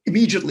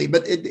immediately,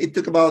 but it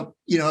took about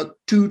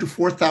 2,000 to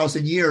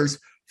 4,000 years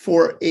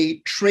for a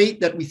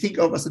trait that we think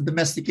of as a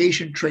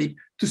domestication trait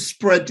to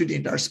spread to the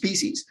entire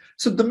species.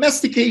 So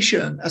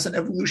domestication as an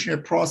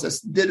evolutionary process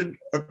didn't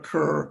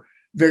occur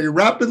very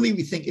rapidly.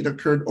 We think it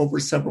occurred over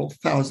several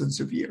thousands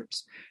of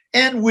years.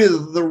 And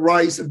with the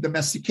rise of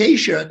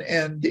domestication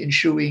and the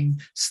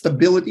ensuing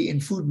stability in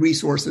food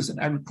resources and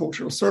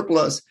agricultural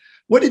surplus,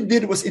 what it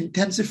did was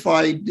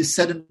intensify the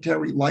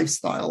sedentary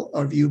lifestyle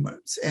of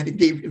humans, and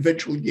it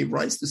eventually gave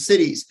rise to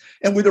cities.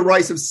 And with the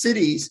rise of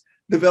cities,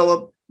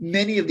 developed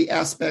many of the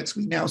aspects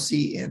we now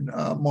see in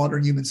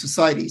modern human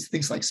societies,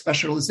 things like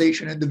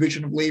specialization and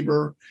division of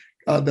labor,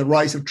 the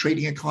rise of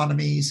trading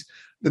economies,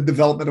 the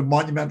development of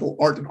monumental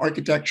art and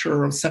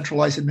architecture, of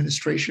centralized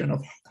administration,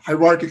 of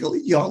hierarchical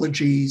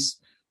ideologies,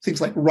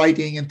 things like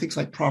writing and things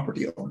like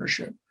property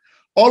ownership.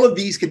 All of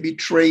these can be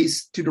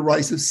traced to the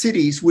rise of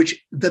cities,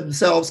 which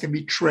themselves can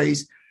be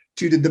traced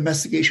to the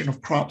domestication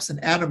of crops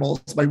and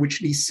animals by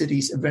which these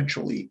cities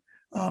eventually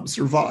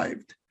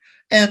survived.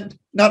 And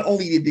not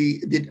only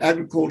did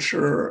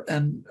agriculture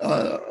and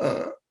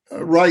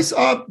rise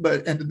up,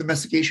 and the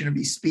domestication of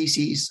these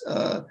species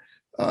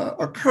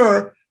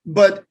occur,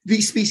 but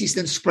these species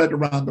then spread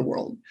around the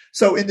world.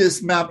 So in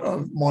this map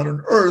of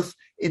modern Earth,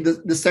 in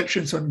the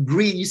sections on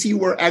green, you see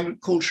where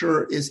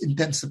agriculture is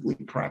intensively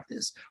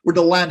practiced, where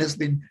the land has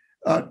been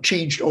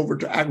changed over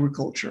to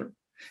agriculture.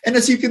 And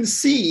as you can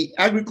see,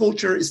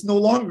 agriculture is no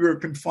longer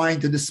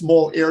confined to this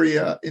small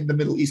area in the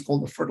Middle East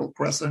called the Fertile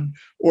Crescent,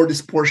 or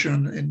this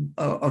portion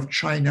of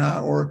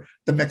China or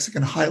the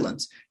Mexican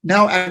highlands.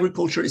 Now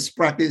agriculture is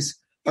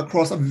practiced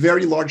across a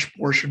very large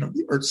portion of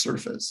the Earth's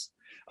surface.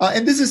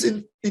 And this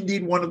is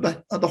indeed one of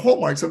the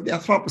hallmarks of the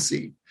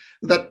Anthropocene,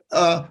 that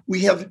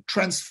we have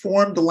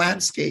transformed the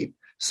landscape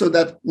so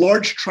that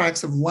large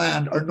tracts of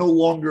land are no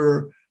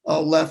longer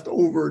left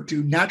over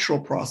to natural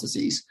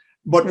processes,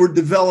 but were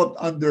developed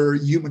under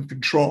human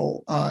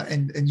control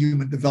and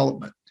human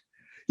development.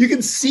 You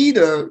can see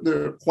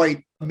the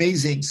quite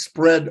amazing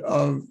spread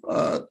of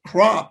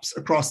crops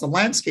across the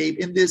landscape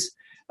in this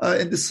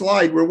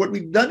slide, where what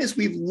we've done is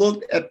we've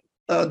looked at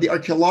the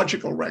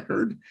archaeological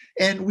record,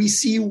 and we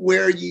see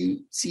where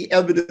you see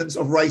evidence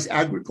of rice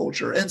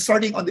agriculture. And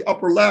starting on the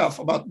upper left,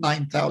 about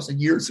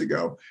 9,000 years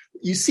ago,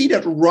 you see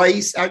that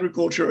rice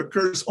agriculture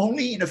occurs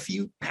only in a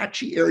few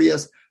patchy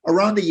areas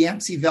around the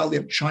Yangtze Valley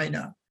of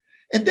China.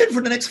 And then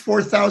for the next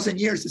 4,000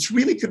 years, it's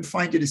really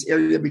confined to this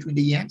area between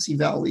the Yangtze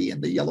Valley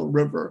and the Yellow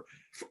River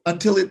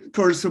until it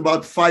occurs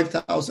about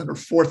 5,000 or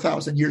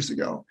 4,000 years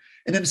ago.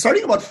 And then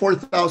starting about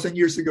 4,000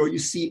 years ago, you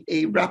see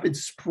a rapid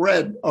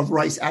spread of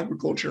rice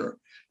agriculture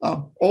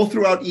all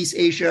throughout East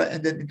Asia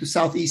and then into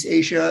Southeast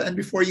Asia. And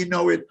before you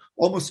know it,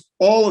 almost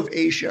all of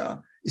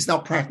Asia is now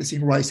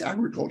practicing rice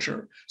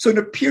agriculture. So in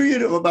a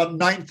period of about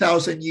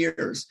 9,000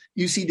 years,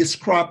 you see this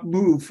crop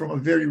move from a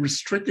very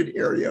restricted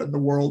area in the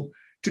world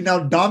to now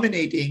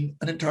dominating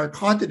an entire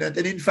continent.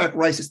 And in fact,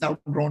 rice is now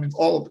grown in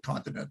all of the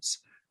continents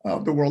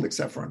of the world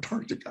except for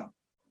Antarctica.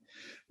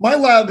 My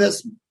lab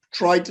has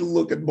tried to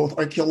look at both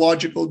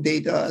archaeological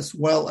data as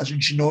well as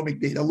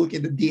genomic data,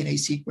 looking at the DNA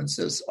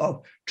sequences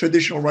of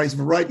traditional rice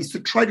varieties to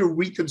try to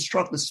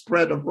reconstruct the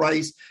spread of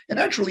rice and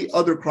actually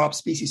other crop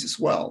species as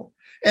well.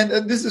 And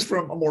this is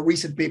from a more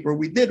recent paper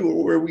we did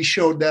where we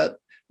showed that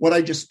what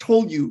I just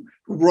told you,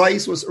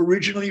 rice was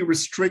originally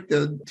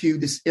restricted to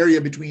this area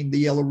between the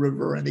Yellow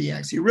River and the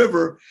Yangtze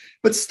River.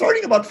 But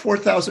starting about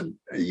 4,000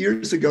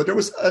 years ago, there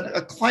was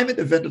a climate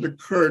event that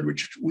occurred,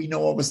 which we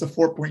know of as the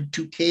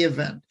 4.2K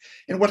event.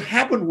 And what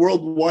happened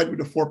worldwide with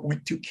the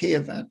 4.2K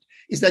event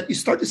is that you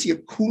start to see a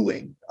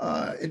cooling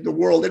in the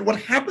world. And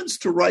what happens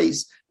to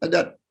rice at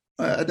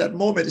that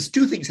moment is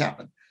two things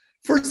happen.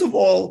 First of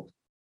all,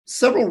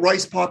 several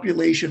rice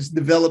populations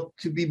develop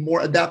to be more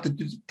adapted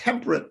to the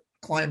temperate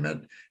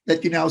climate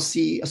that you now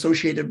see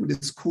associated with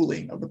this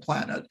cooling of the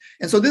planet.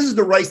 And so this is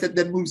the rice that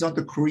then moves on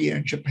to Korea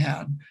and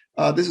Japan.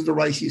 This is the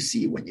rice you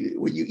see when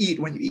you eat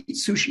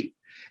sushi.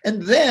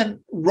 And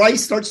then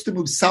rice starts to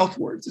move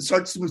southwards. It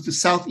starts to move to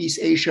Southeast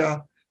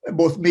Asia,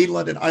 both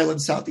mainland and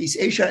island Southeast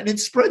Asia, and it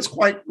spreads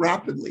quite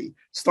rapidly.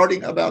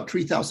 Starting about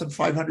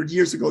 3,500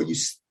 years ago, you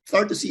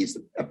start to see it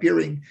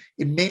appearing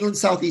in mainland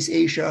Southeast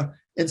Asia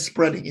and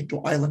spreading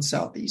into island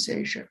Southeast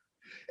Asia.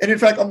 And in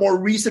fact, a more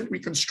recent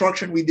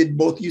reconstruction we did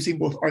using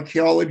both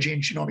archaeology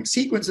and genomic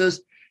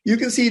sequences, you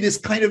can see this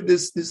kind of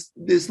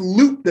this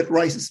loop that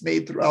rice has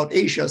made throughout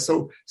Asia.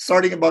 So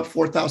starting about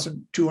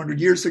 4,200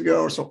 years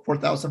ago, or so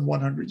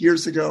 4,100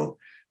 years ago,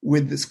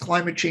 with this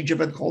climate change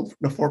event called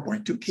the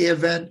 4.2K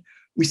event,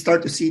 we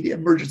start to see the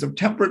emergence of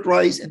temperate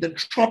rice, and then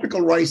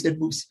tropical rice that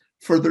moves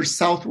further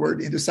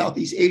southward into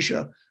Southeast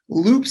Asia,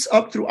 loops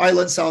up through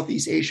island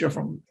Southeast Asia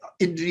from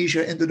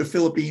Indonesia into the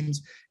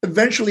Philippines,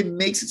 eventually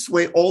makes its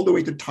way all the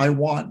way to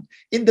Taiwan.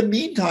 In the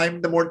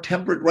meantime, the more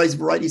temperate rice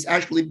varieties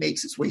actually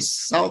makes its way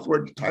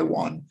southward to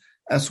Taiwan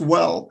as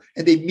well.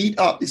 And they meet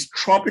up. This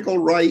tropical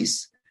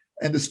rice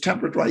and this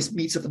temperate rice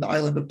meets up in the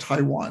island of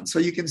Taiwan. So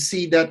you can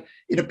see that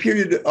in a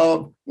period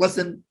of less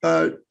than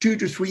 2,000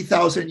 to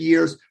 3,000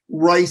 years,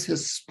 rice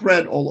has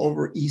spread all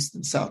over East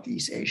and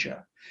Southeast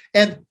Asia.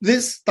 And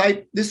this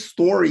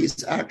story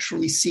is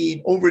actually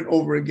seen over and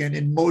over again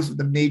in most of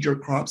the major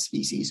crop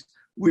species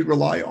we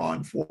rely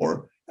on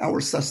for our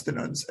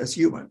sustenance as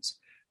humans.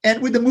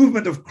 And with the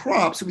movement of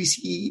crops, we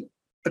see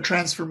a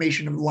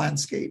transformation of the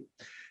landscape.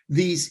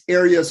 These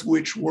areas,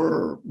 which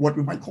were what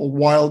we might call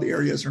wild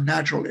areas or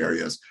natural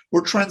areas,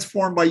 were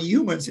transformed by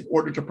humans in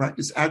order to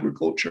practice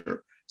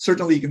agriculture.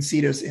 Certainly, you can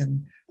see this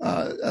in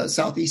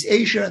Southeast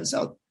Asia and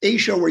South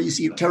Asia, where you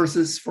see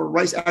terraces for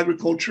rice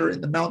agriculture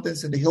in the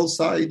mountains and the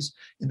hillsides,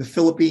 in the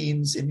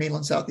Philippines, in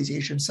mainland Southeast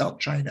Asia, and South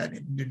China, and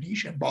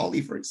Indonesia and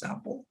Bali, for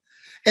example.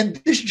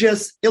 And this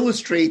just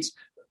illustrates,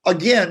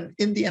 again,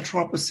 in the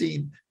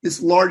Anthropocene,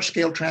 this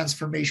large-scale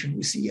transformation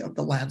we see of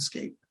the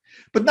landscape.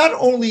 But not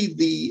only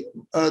the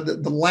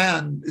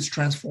land is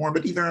transformed,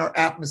 but even our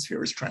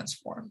atmosphere is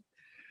transformed.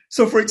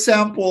 So, for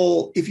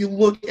example, if you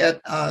look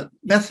at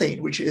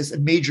methane, which is a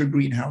major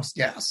greenhouse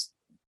gas,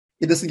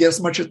 it doesn't get as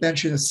much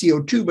attention as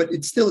CO2, but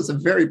it still is a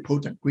very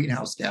potent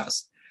greenhouse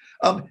gas.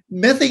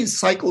 Methane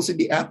cycles in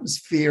the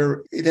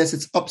atmosphere. It has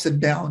its ups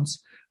and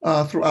downs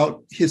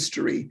throughout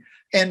history.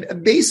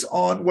 And based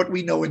on what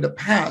we know in the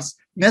past,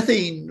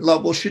 methane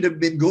levels should have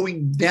been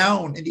going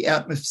down in the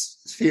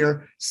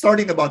atmosphere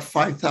starting about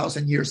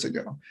 5,000 years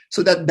ago.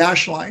 So that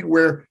dash line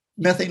where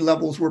methane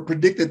levels were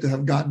predicted to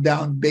have gone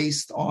down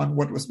based on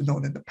what was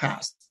known in the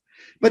past.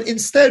 But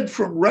instead,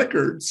 from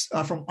records,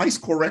 from ice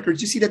core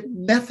records, you see that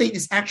methane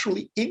is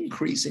actually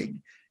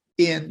increasing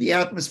in the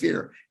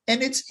atmosphere.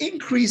 And it's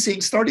increasing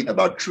starting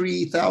about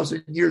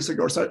 3,000 years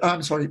ago.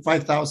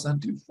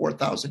 5,000 to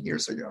 4,000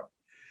 years ago.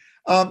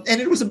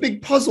 And it was a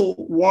big puzzle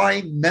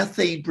why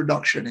methane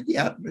production in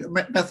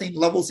the methane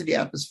levels in the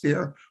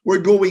atmosphere were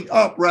going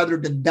up rather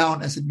than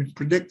down as had been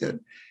predicted.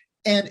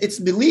 And it's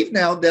believed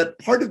now that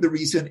part of the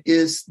reason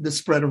is the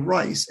spread of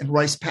rice and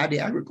rice paddy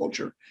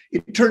agriculture.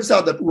 It turns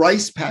out that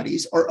rice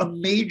paddies are a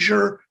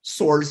major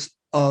source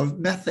of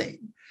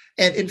methane.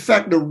 And in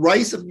fact, the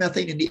rise of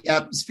methane in the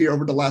atmosphere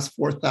over the last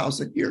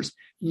 4,000 years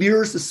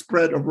mirrors the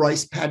spread of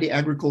rice paddy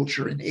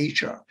agriculture in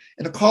Asia.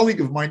 And a colleague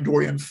of mine,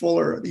 Dorian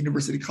Fuller at the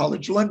University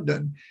College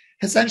London,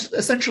 has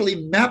essentially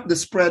mapped the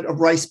spread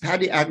of rice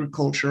paddy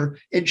agriculture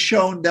and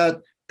shown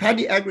that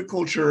paddy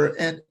agriculture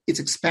and its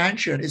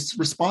expansion is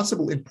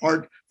responsible in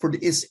part for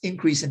this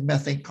increase in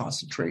methane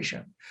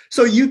concentration.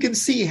 So you can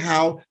see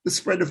how the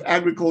spread of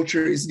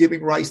agriculture is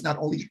giving rise not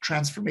only to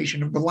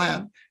transformation of the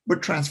land,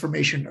 but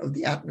transformation of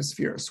the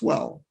atmosphere as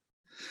well.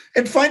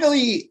 And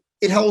finally,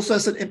 it also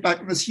has an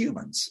impact on us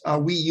humans.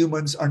 We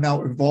humans are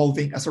now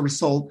evolving as a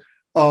result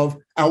of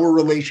our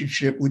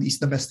relationship with these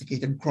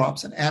domesticated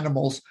crops and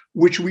animals,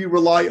 which we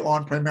rely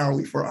on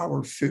primarily for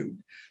our food.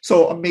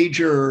 So a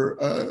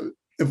major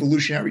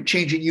evolutionary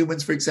change in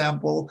humans, for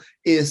example,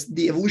 is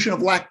the evolution of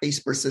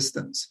lactase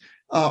persistence,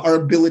 our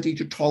ability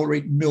to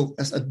tolerate milk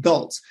as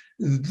adults.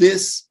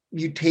 This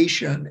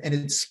mutation and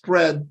its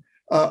spread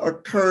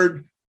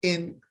occurred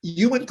in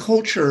human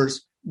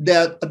cultures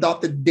that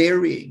adopted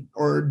dairying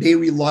or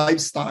dairy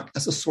livestock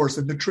as a source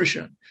of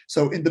nutrition.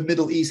 So in the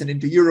Middle East and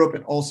into Europe,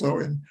 and also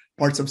in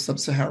parts of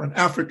sub-Saharan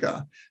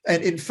Africa.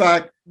 And in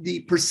fact,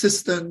 the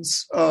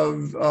persistence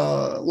of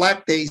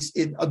lactase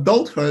in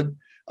adulthood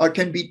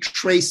can be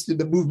traced to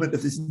the movement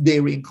of these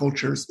dairying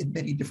cultures in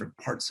many different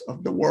parts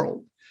of the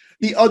world.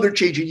 The other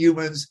change in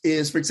humans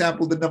is, for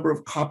example, the number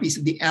of copies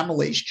of the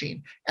amylase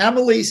gene.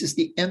 Amylase is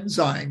the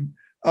enzyme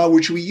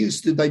which we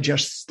use to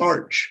digest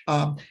starch.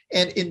 And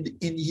in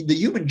the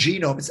human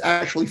genome, it's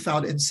actually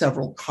found in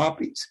several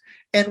copies.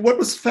 And what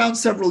was found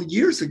several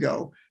years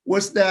ago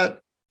was that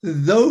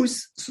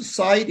those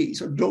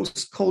societies or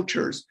those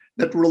cultures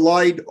that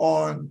relied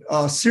on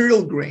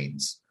cereal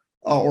grains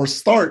or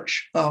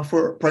starch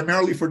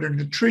primarily for their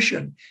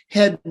nutrition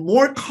had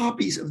more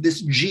copies of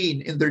this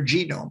gene in their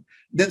genome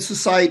than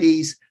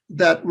societies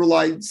that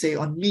relied, say,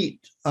 on meat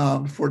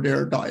for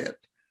their diet.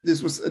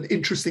 This was an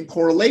interesting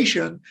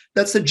correlation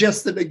that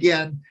suggested,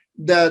 again,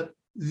 that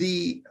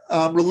the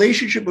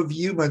relationship of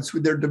humans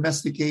with their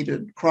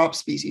domesticated crop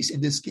species,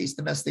 in this case,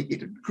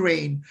 domesticated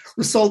grain,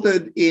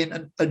 resulted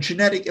in a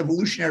genetic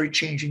evolutionary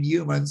change in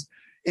humans,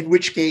 in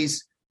which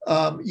case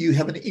you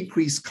have an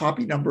increased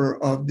copy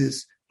number of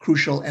this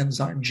crucial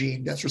enzyme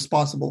gene that's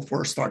responsible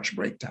for starch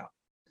breakdown.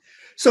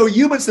 So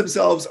humans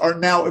themselves are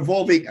now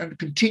evolving and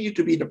continue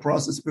to be in the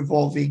process of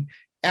evolving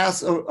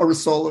as a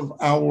result of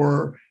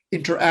our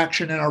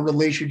interaction and our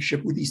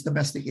relationship with these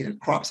domesticated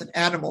crops and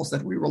animals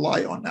that we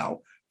rely on now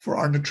for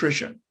our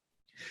nutrition.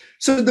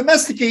 So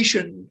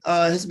domestication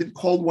has been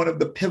called one of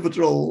the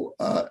pivotal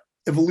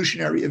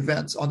evolutionary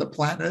events on the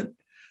planet.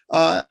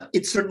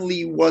 It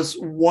certainly was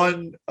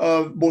one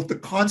of both the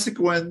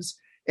consequence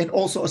and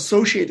also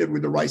associated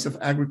with the rise of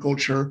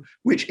agriculture,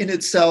 which in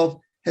itself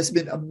has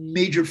been a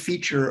major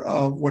feature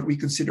of what we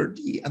consider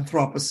the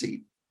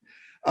Anthropocene.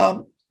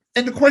 And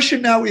the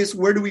question now is,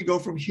 where do we go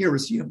from here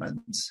as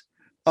humans?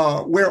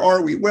 Where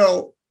are we?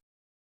 Well,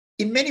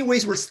 in many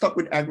ways, we're stuck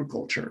with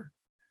agriculture.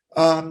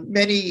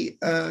 Many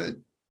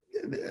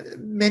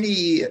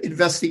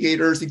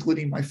investigators,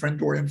 including my friend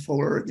Dorian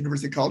Fuller at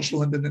University College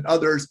London and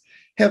others,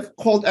 have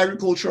called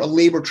agriculture a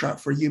labor trap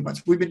for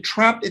humans. We've been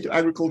trapped into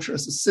agriculture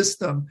as a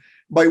system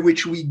by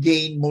which we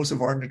gain most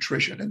of our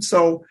nutrition. And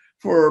so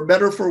for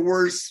better or for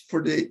worse,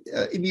 for the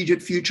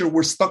immediate future,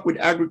 we're stuck with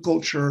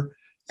agriculture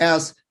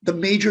as the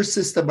major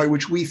system by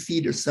which we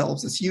feed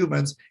ourselves as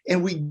humans,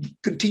 and we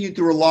continue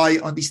to rely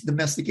on these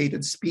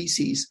domesticated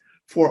species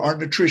for our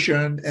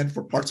nutrition and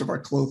for parts of our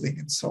clothing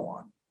and so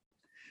on.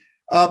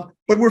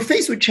 But we're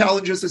faced with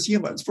challenges as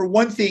humans. For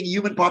one thing,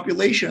 human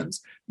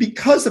populations,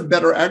 because of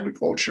better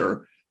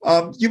agriculture,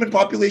 human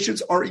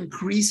populations are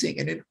increasing.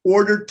 And in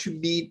order to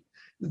meet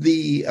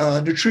the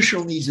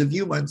nutritional needs of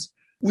humans,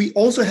 we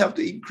also have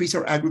to increase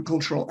our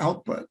agricultural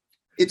output.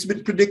 It's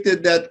been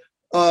predicted that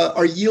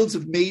our yields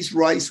of maize,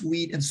 rice,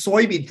 wheat, and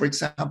soybean, for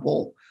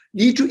example,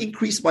 need to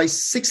increase by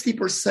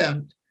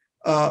 60%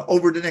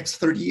 over the next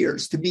 30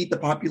 years to meet the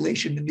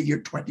population in the year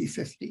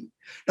 2050.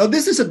 Now,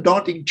 this is a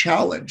daunting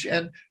challenge,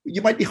 and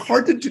you might be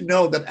heartened to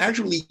know that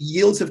actually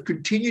yields have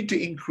continued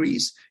to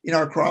increase in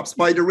our crops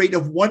by the rate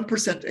of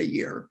 1% a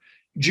year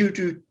due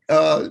to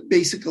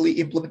basically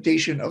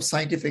implementation of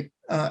scientific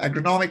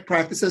agronomic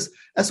practices,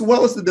 as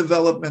well as the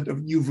development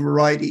of new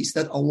varieties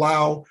that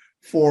allow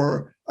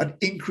for an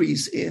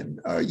increase in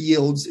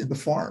yields in the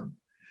farm.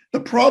 The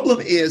problem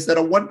is that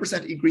a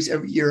 1% increase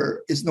every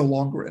year is no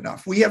longer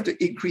enough. We have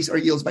to increase our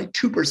yields by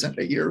 2%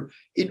 a year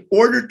in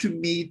order to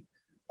meet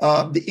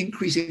the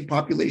increasing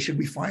population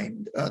we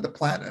find the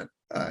planet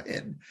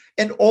in.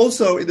 And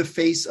also in the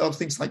face of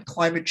things like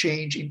climate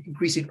change and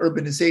increasing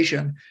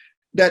urbanization,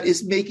 that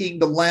is making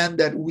the land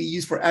that we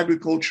use for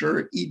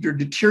agriculture either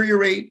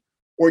deteriorate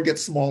or get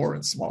smaller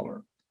and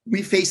smaller.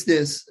 We face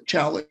this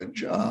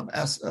challenge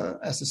as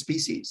a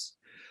species.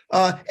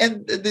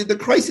 And the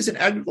crisis in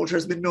agriculture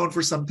has been known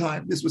for some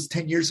time. This was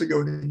 10 years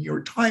ago in the New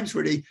York Times,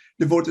 where they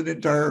devoted an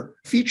entire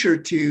feature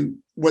to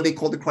what they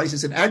called the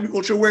crisis in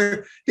agriculture,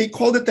 where they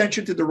called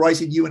attention to the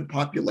rise in human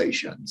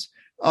populations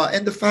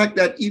and the fact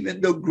that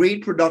even though grain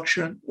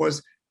production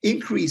was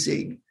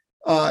increasing,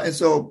 and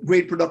so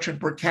grain production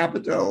per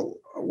capita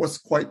was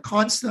quite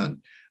constant,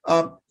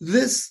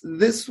 this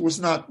was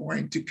not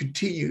going to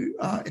continue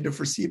in the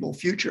foreseeable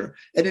future.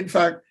 And in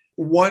fact,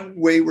 one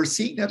way we're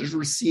seeing that is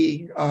we're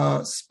seeing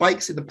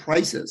spikes in the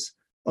prices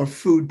of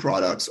food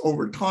products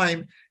over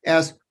time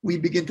as we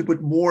begin to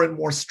put more and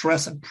more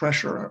stress and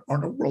pressure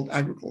on the world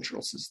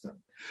agricultural system.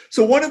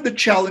 So one of the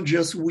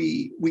challenges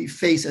we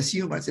face as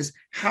humans is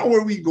how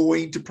are we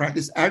going to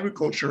practice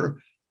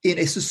agriculture in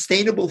a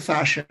sustainable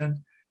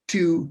fashion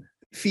to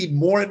feed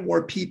more and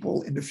more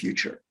people in the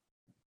future?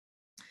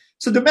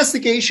 So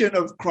domestication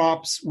of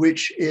crops,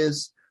 which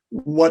is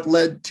what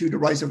led to the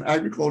rise of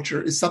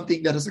agriculture, is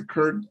something that has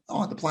occurred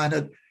on the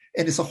planet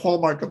and is a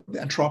hallmark of the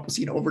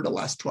Anthropocene over the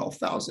last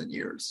 12,000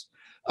 years.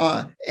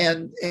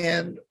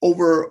 And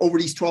over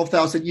these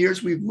 12,000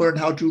 years, we've learned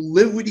how to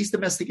live with these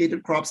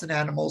domesticated crops and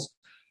animals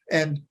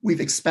and we've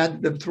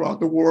expanded them throughout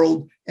the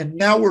world. And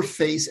now we're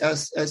faced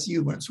as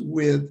humans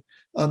with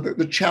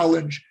the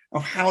challenge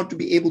of how to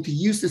be able to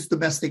use this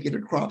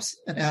domesticated crops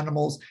and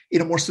animals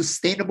in a more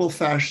sustainable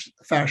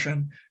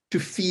fashion to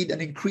feed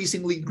an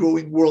increasingly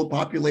growing world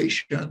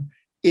population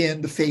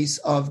in the face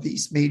of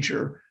these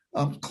major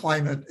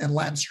climate and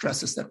land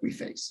stresses that we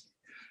face.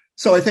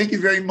 So I thank you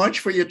very much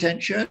for your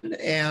attention,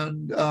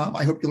 and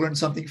I hope you learned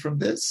something from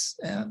this,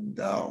 and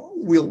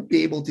we'll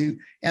be able to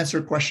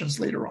answer questions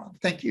later on.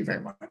 Thank you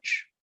very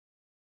much.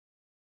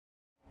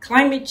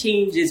 Climate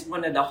change is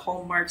one of the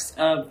hallmarks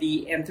of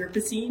the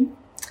Anthropocene,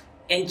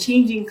 and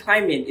changing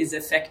climate is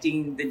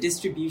affecting the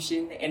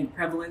distribution and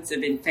prevalence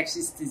of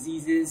infectious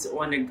diseases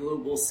on a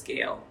global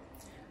scale.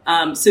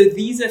 So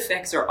these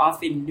effects are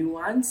often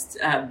nuanced,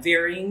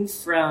 varying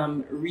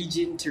from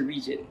region to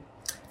region.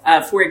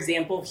 For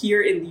example,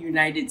 here in the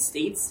United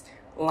States,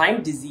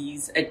 Lyme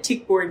disease, a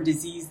tick-borne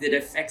disease that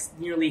affects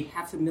nearly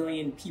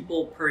 500,000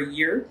 people per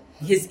year,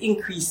 has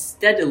increased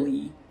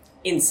steadily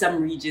in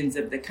some regions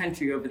of the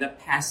country over the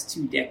past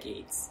 2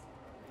 decades.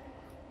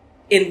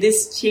 And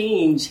this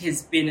change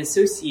has been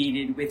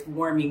associated with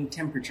warming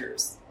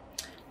temperatures.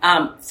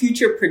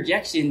 Future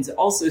projections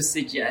also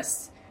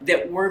suggest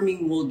that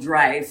warming will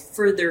drive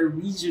further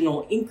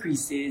regional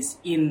increases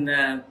in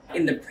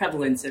the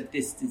prevalence of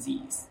this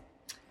disease.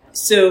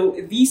 So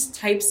these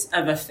types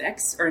of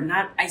effects are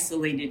not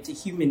isolated to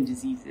human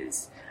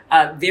diseases.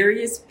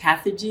 Various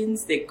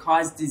pathogens that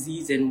cause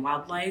disease in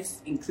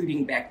wildlife,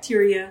 including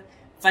bacteria,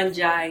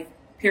 fungi,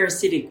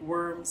 parasitic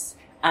worms,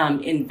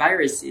 and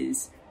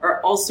viruses, are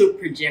also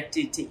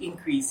projected to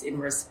increase in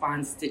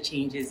response to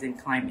changes in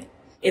climate.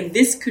 And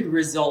this could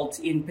result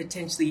in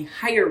potentially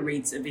higher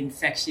rates of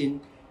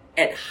infection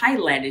at high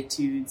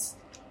latitudes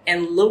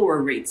and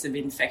lower rates of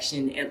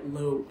infection at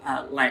low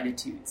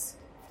latitudes.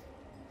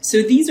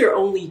 So these are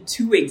only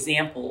 2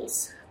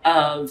 examples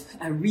of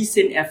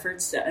recent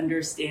efforts to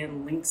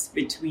understand links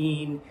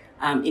between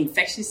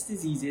infectious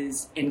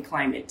diseases and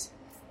climate.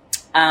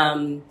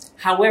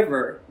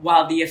 However,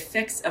 while the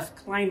effects of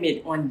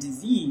climate on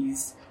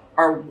disease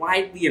are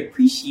widely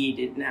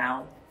appreciated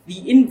now,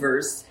 the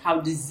inverse,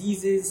 how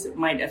diseases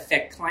might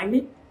affect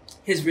climate,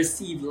 has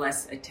received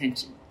less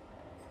attention.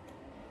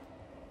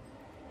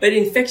 But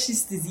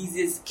infectious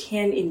diseases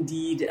can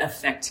indeed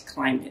affect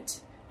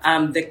climate.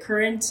 The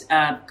current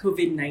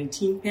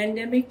COVID-19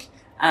 pandemic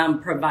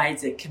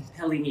provides a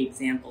compelling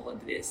example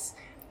of this.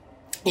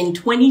 In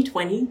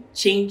 2020,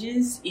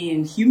 changes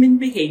in human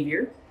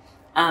behavior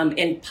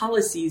and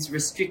policies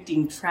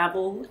restricting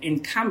travel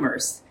and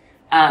commerce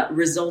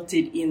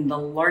resulted in the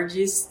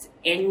largest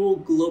annual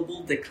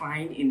global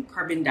decline in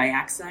carbon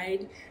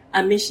dioxide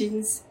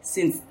emissions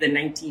since the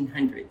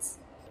 1900s.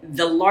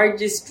 The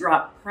largest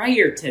drop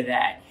prior to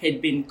that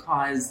had been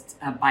caused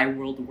by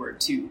World War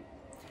II.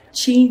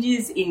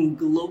 Changes in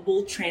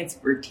global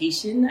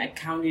transportation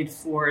accounted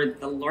for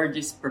the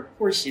largest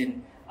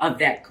proportion of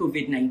that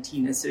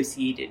COVID-19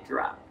 associated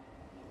drop.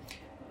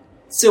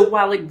 So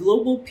while a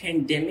global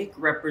pandemic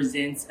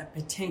represents a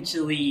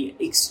potentially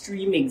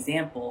extreme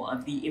example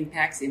of the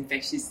impacts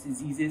infectious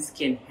diseases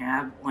can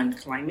have on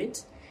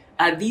climate,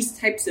 these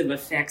types of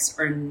effects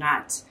are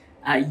not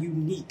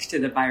unique to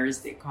the virus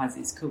that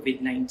causes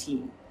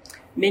COVID-19.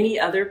 Many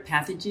other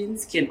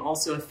pathogens can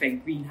also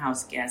affect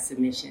greenhouse gas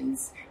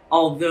emissions,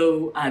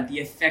 although the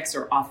effects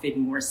are often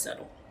more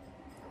subtle.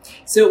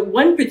 So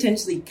one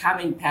potentially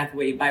common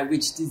pathway by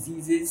which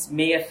diseases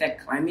may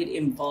affect climate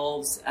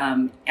involves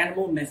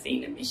animal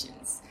methane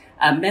emissions.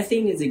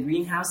 Methane is a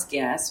greenhouse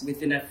gas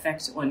with an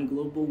effect on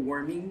global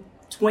warming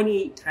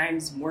 28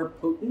 times more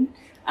potent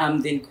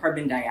than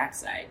carbon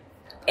dioxide.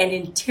 And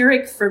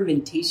enteric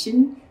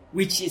fermentation,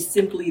 which is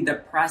simply the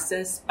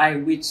process by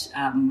which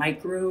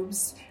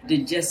microbes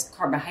digest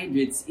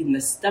carbohydrates in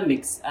the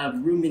stomachs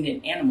of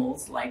ruminant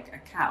animals like a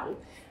cow,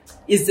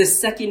 is the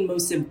second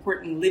most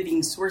important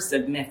living source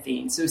of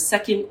methane, so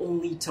second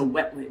only to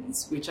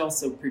wetlands, which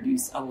also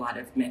produce a lot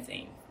of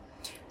methane.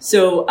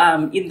 So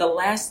in the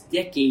last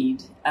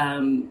decade,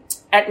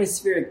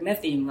 atmospheric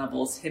methane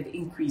levels have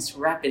increased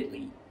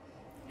rapidly,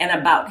 and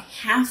about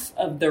half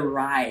of the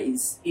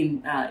rise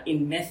in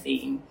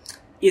methane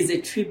is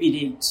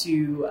attributed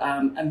to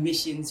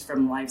emissions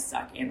from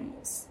livestock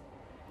animals.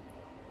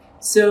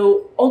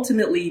 So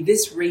ultimately,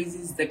 this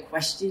raises the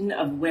question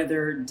of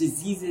whether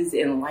diseases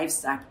in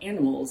livestock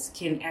animals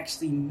can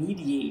actually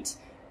mediate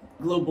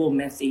global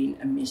methane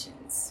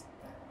emissions.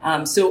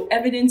 So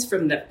evidence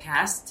from the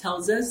past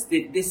tells us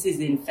that this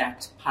is in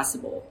fact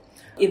possible.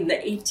 In the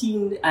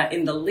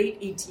late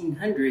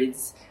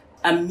 1800s,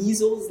 a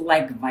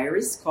measles-like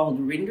virus called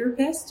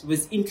rinderpest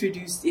was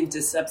introduced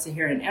into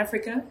sub-Saharan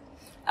Africa,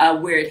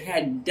 where it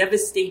had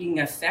devastating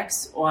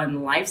effects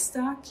on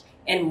livestock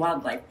and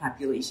wildlife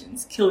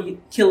populations,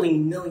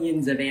 killing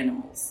millions of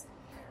animals.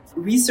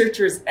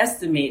 Researchers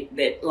estimate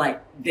that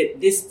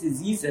this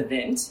disease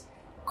event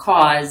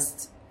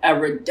caused a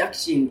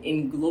reduction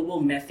in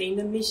global methane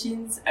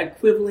emissions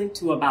equivalent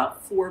to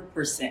about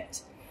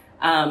 4%,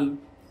 and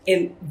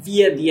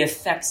via the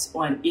effects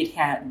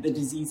the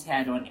disease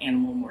had on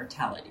animal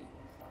mortality.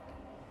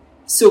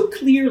 So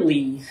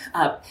clearly,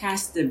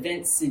 past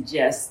events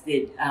suggest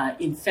that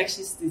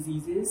infectious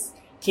diseases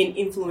can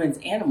influence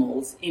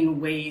animals in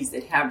ways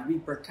that have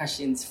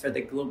repercussions for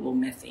the global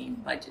methane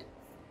budget.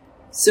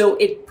 So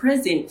at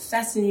present,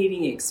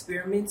 fascinating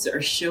experiments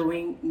are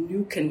showing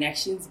new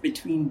connections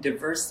between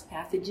diverse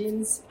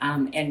pathogens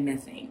and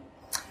methane.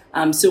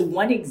 So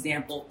one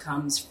example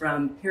comes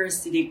from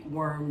parasitic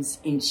worms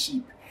in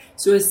sheep.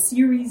 So a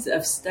series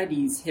of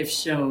studies have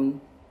shown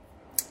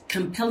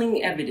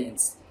compelling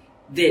evidence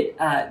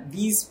that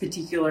these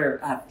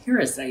particular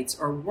parasites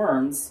or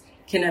worms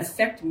can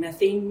affect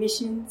methane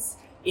emissions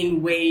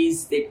in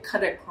ways that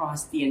cut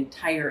across the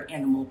entire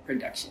animal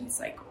production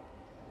cycle.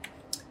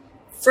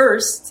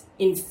 First,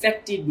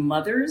 infected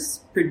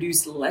mothers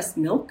produce less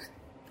milk,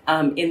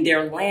 and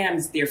their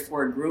lambs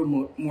therefore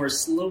grow more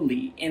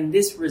slowly, and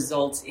this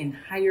results in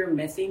higher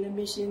methane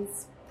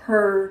emissions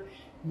per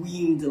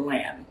weaned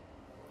lamb.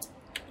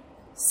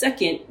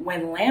 Second,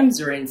 when lambs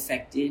are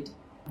infected,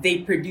 they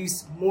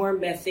produce more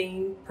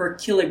methane per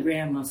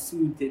kilogram of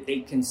food that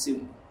they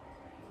consume.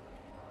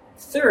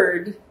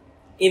 Third,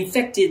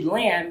 infected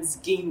lambs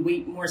gain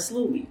weight more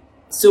slowly.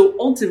 So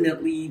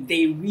ultimately,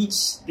 they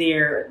reach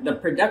the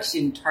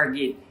production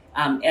target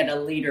at a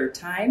later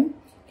time.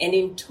 And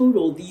in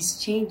total, these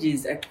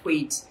changes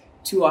equate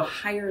to a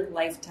higher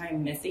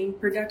lifetime methane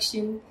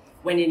production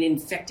when an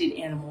infected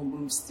animal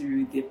moves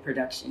through the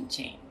production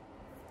chain.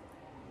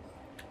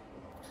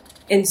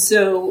 And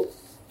so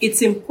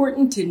it's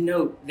important to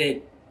note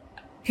that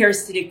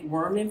parasitic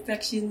worm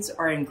infections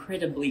are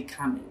incredibly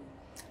common.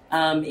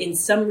 In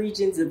some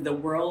regions of the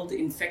world,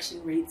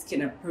 infection rates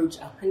can approach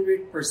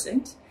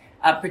 100%,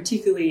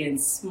 particularly in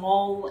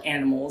small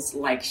animals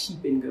like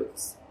sheep and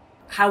goats.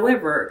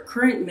 However,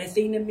 current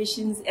methane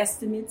emissions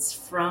estimates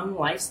from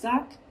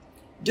livestock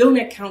don't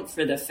account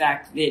for the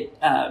fact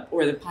that,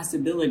 or the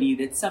possibility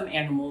that some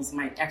animals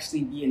might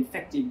actually be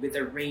infected with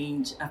a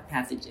range of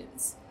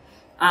pathogens.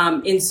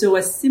 And so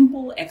a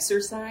simple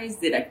exercise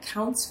that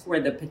accounts for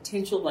the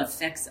potential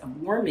effects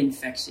of worm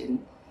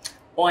infection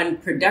on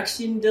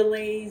production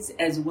delays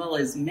as well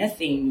as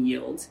methane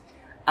yield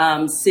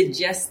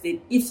suggests that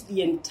if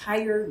the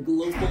entire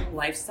global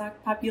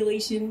livestock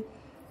population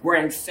were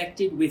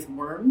infected with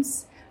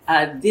worms,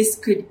 this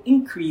could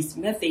increase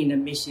methane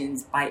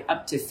emissions by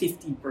up to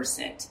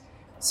 50%.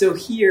 So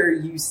here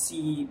you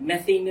see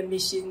methane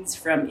emissions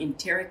from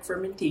enteric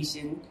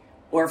fermentation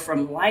or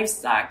from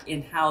livestock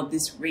and how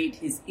this rate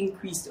has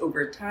increased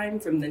over time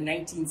from the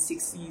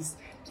 1960s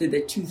to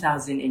the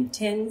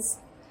 2010s.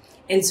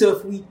 And so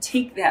if we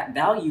take that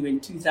value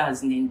in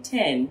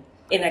 2010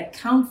 and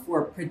account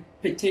for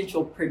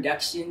potential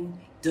production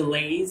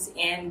delays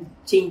and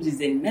changes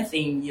in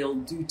methane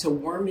yield due to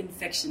worm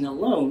infection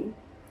alone,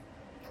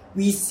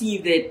 we see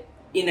that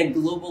in a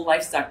global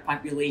livestock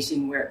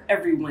population where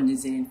everyone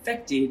is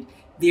infected,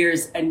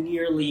 there's a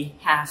nearly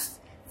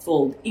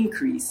half-fold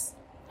increase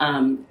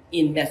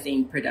in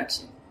methane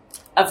production.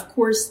 Of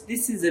course,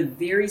 this is a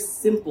very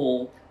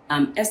simple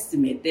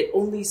estimate that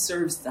only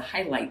serves to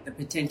highlight the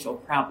potential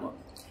problem.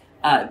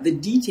 The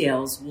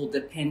details will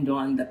depend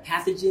on the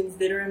pathogens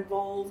that are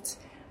involved,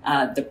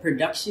 the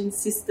production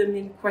system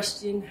in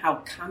question, how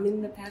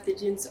common the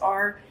pathogens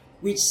are,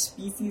 which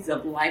species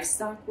of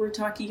livestock we're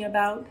talking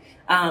about,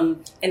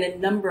 and a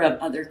number of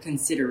other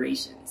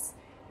considerations.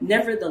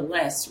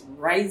 Nevertheless,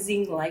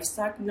 rising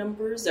livestock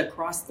numbers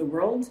across the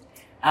world,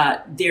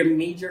 their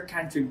major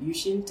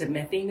contribution to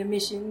methane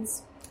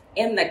emissions,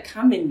 and the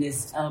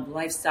commonness of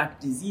livestock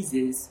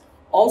diseases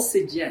all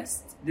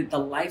suggest that the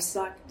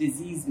livestock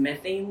disease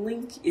methane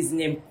link is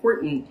an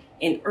important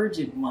and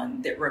urgent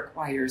one that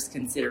requires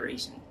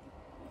consideration.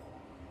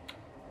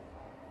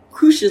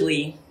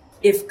 Crucially,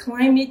 if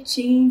climate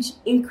change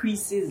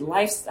increases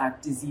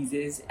livestock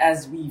diseases,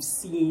 as we've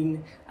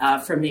seen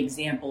from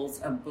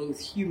examples of both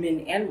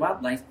human and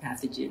wildlife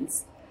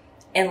pathogens,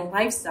 and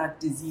livestock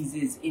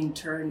diseases in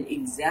turn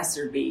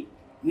exacerbate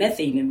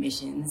methane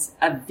emissions,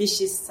 a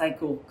vicious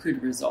cycle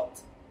could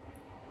result.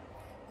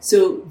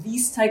 So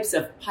these types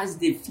of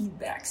positive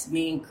feedbacks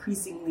may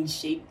increasingly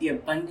shape the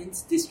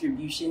abundance,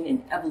 distribution,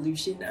 and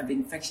evolution of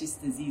infectious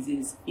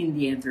diseases in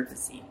the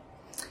Anthropocene.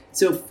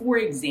 So for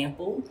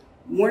example,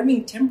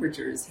 warming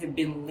temperatures have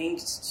been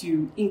linked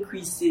to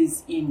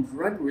increases in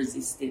drug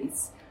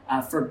resistance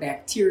for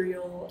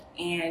bacterial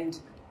and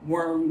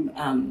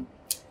worm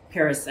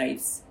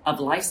parasites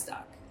of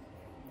livestock.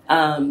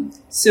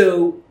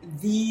 So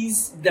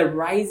the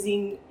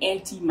rising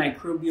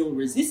antimicrobial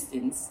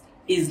resistance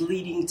is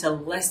leading to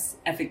less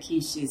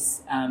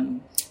efficacious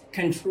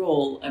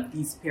control of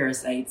these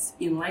parasites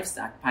in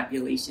livestock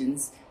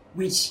populations,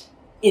 which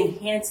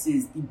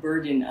enhances the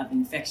burden of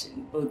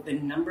infection, both the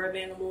number of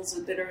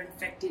animals that are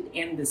infected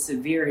and the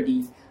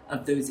severity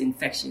of those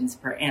infections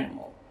per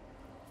animal.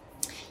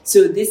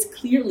 So this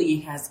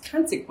clearly has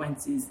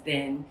consequences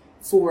then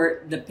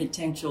for the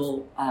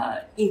potential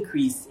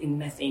increase in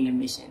methane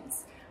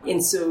emissions.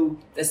 And so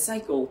the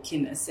cycle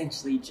can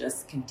essentially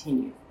just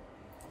continue.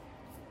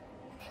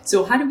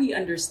 So how do we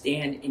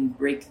understand and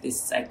break this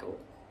cycle?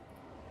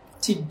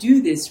 To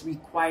do this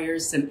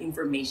requires some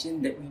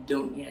information that we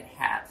don't yet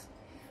have.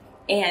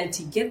 And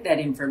to get that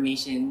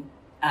information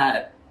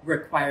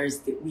requires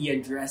that we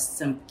address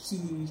some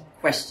key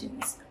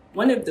questions.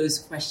 One of those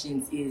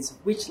questions is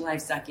which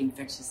livestock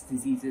infectious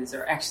diseases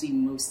are actually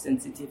most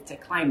sensitive to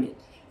climate?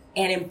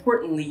 And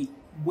importantly,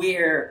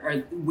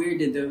 where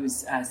do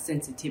those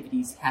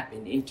sensitivities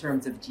happen in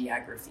terms of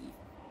geography?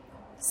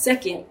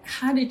 Second,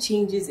 how do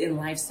changes in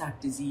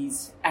livestock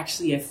disease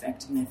actually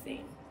affect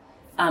methane?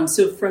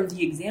 So from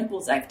the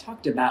examples I've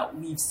talked about,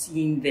 we've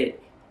seen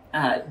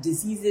that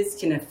diseases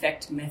can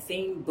affect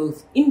methane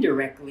both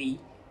indirectly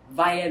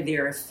via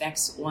their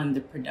effects on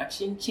the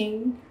production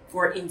chain,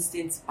 for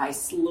instance, by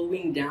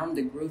slowing down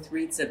the growth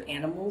rates of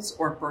animals,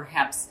 or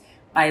perhaps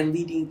by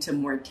leading to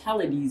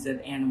mortalities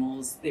of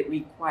animals that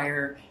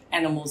require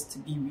animals to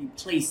be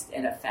replaced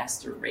at a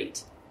faster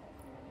rate.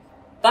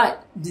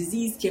 But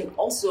disease can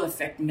also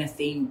affect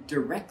methane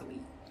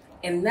directly,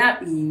 and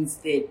that means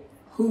that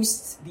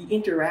the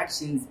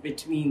interactions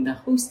between the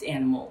host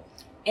animal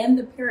and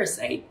the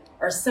parasite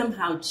are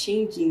somehow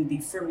changing the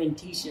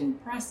fermentation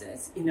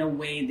process in a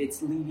way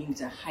that's leading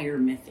to higher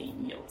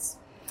methane yields.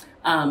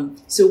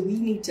 So we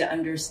need to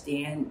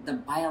understand the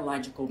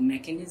biological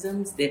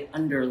mechanisms that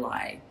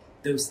underlie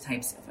those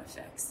types of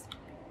effects.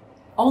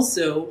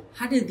 Also,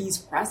 how do these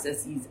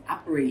processes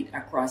operate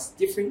across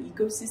different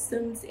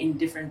ecosystems and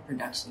different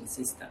production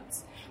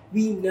systems?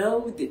 We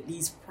know that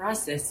these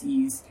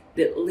processes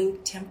that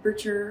link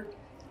temperature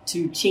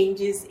to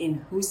changes in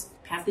host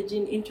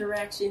pathogen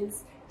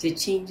interactions, to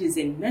changes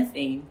in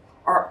methane,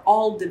 are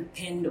all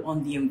depend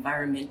on the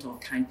environmental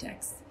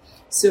context.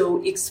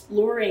 So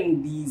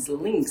exploring these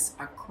links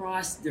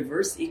across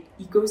diverse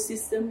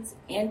ecosystems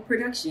and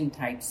production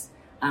types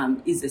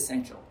is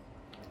essential.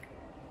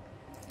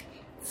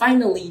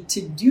 Finally,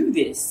 to do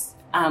this,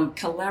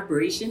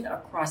 collaboration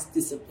across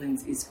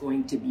disciplines is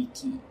going to be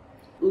key.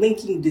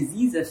 Linking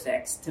disease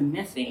effects to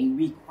methane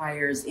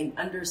requires an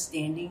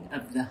understanding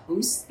of the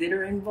hosts that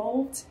are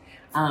involved,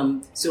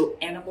 so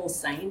animal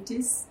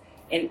scientists,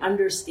 an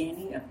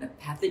understanding of the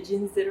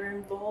pathogens that are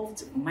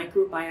involved,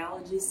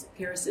 microbiologists,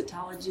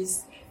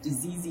 parasitologists,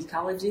 disease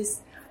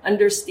ecologists,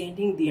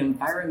 understanding the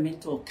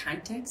environmental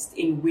context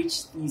in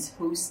which these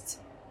host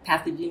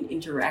pathogen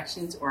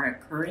interactions are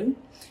occurring.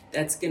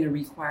 That's going to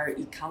require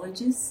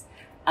ecologists.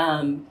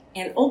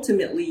 And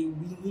ultimately,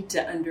 we need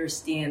to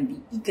understand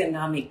the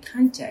economic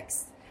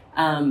context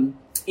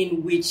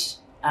in which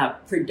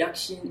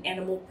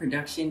animal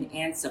production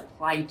and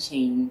supply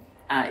chain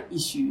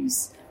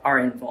issues are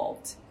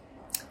involved.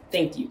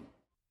 Thank you.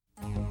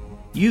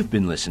 You've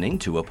been listening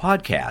to a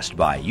podcast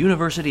by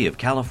University of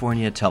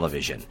California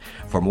Television.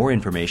 For more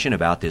information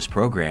about this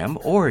program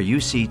or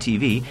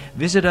UCTV,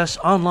 visit us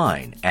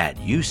online at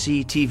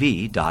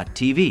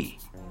uctv.tv.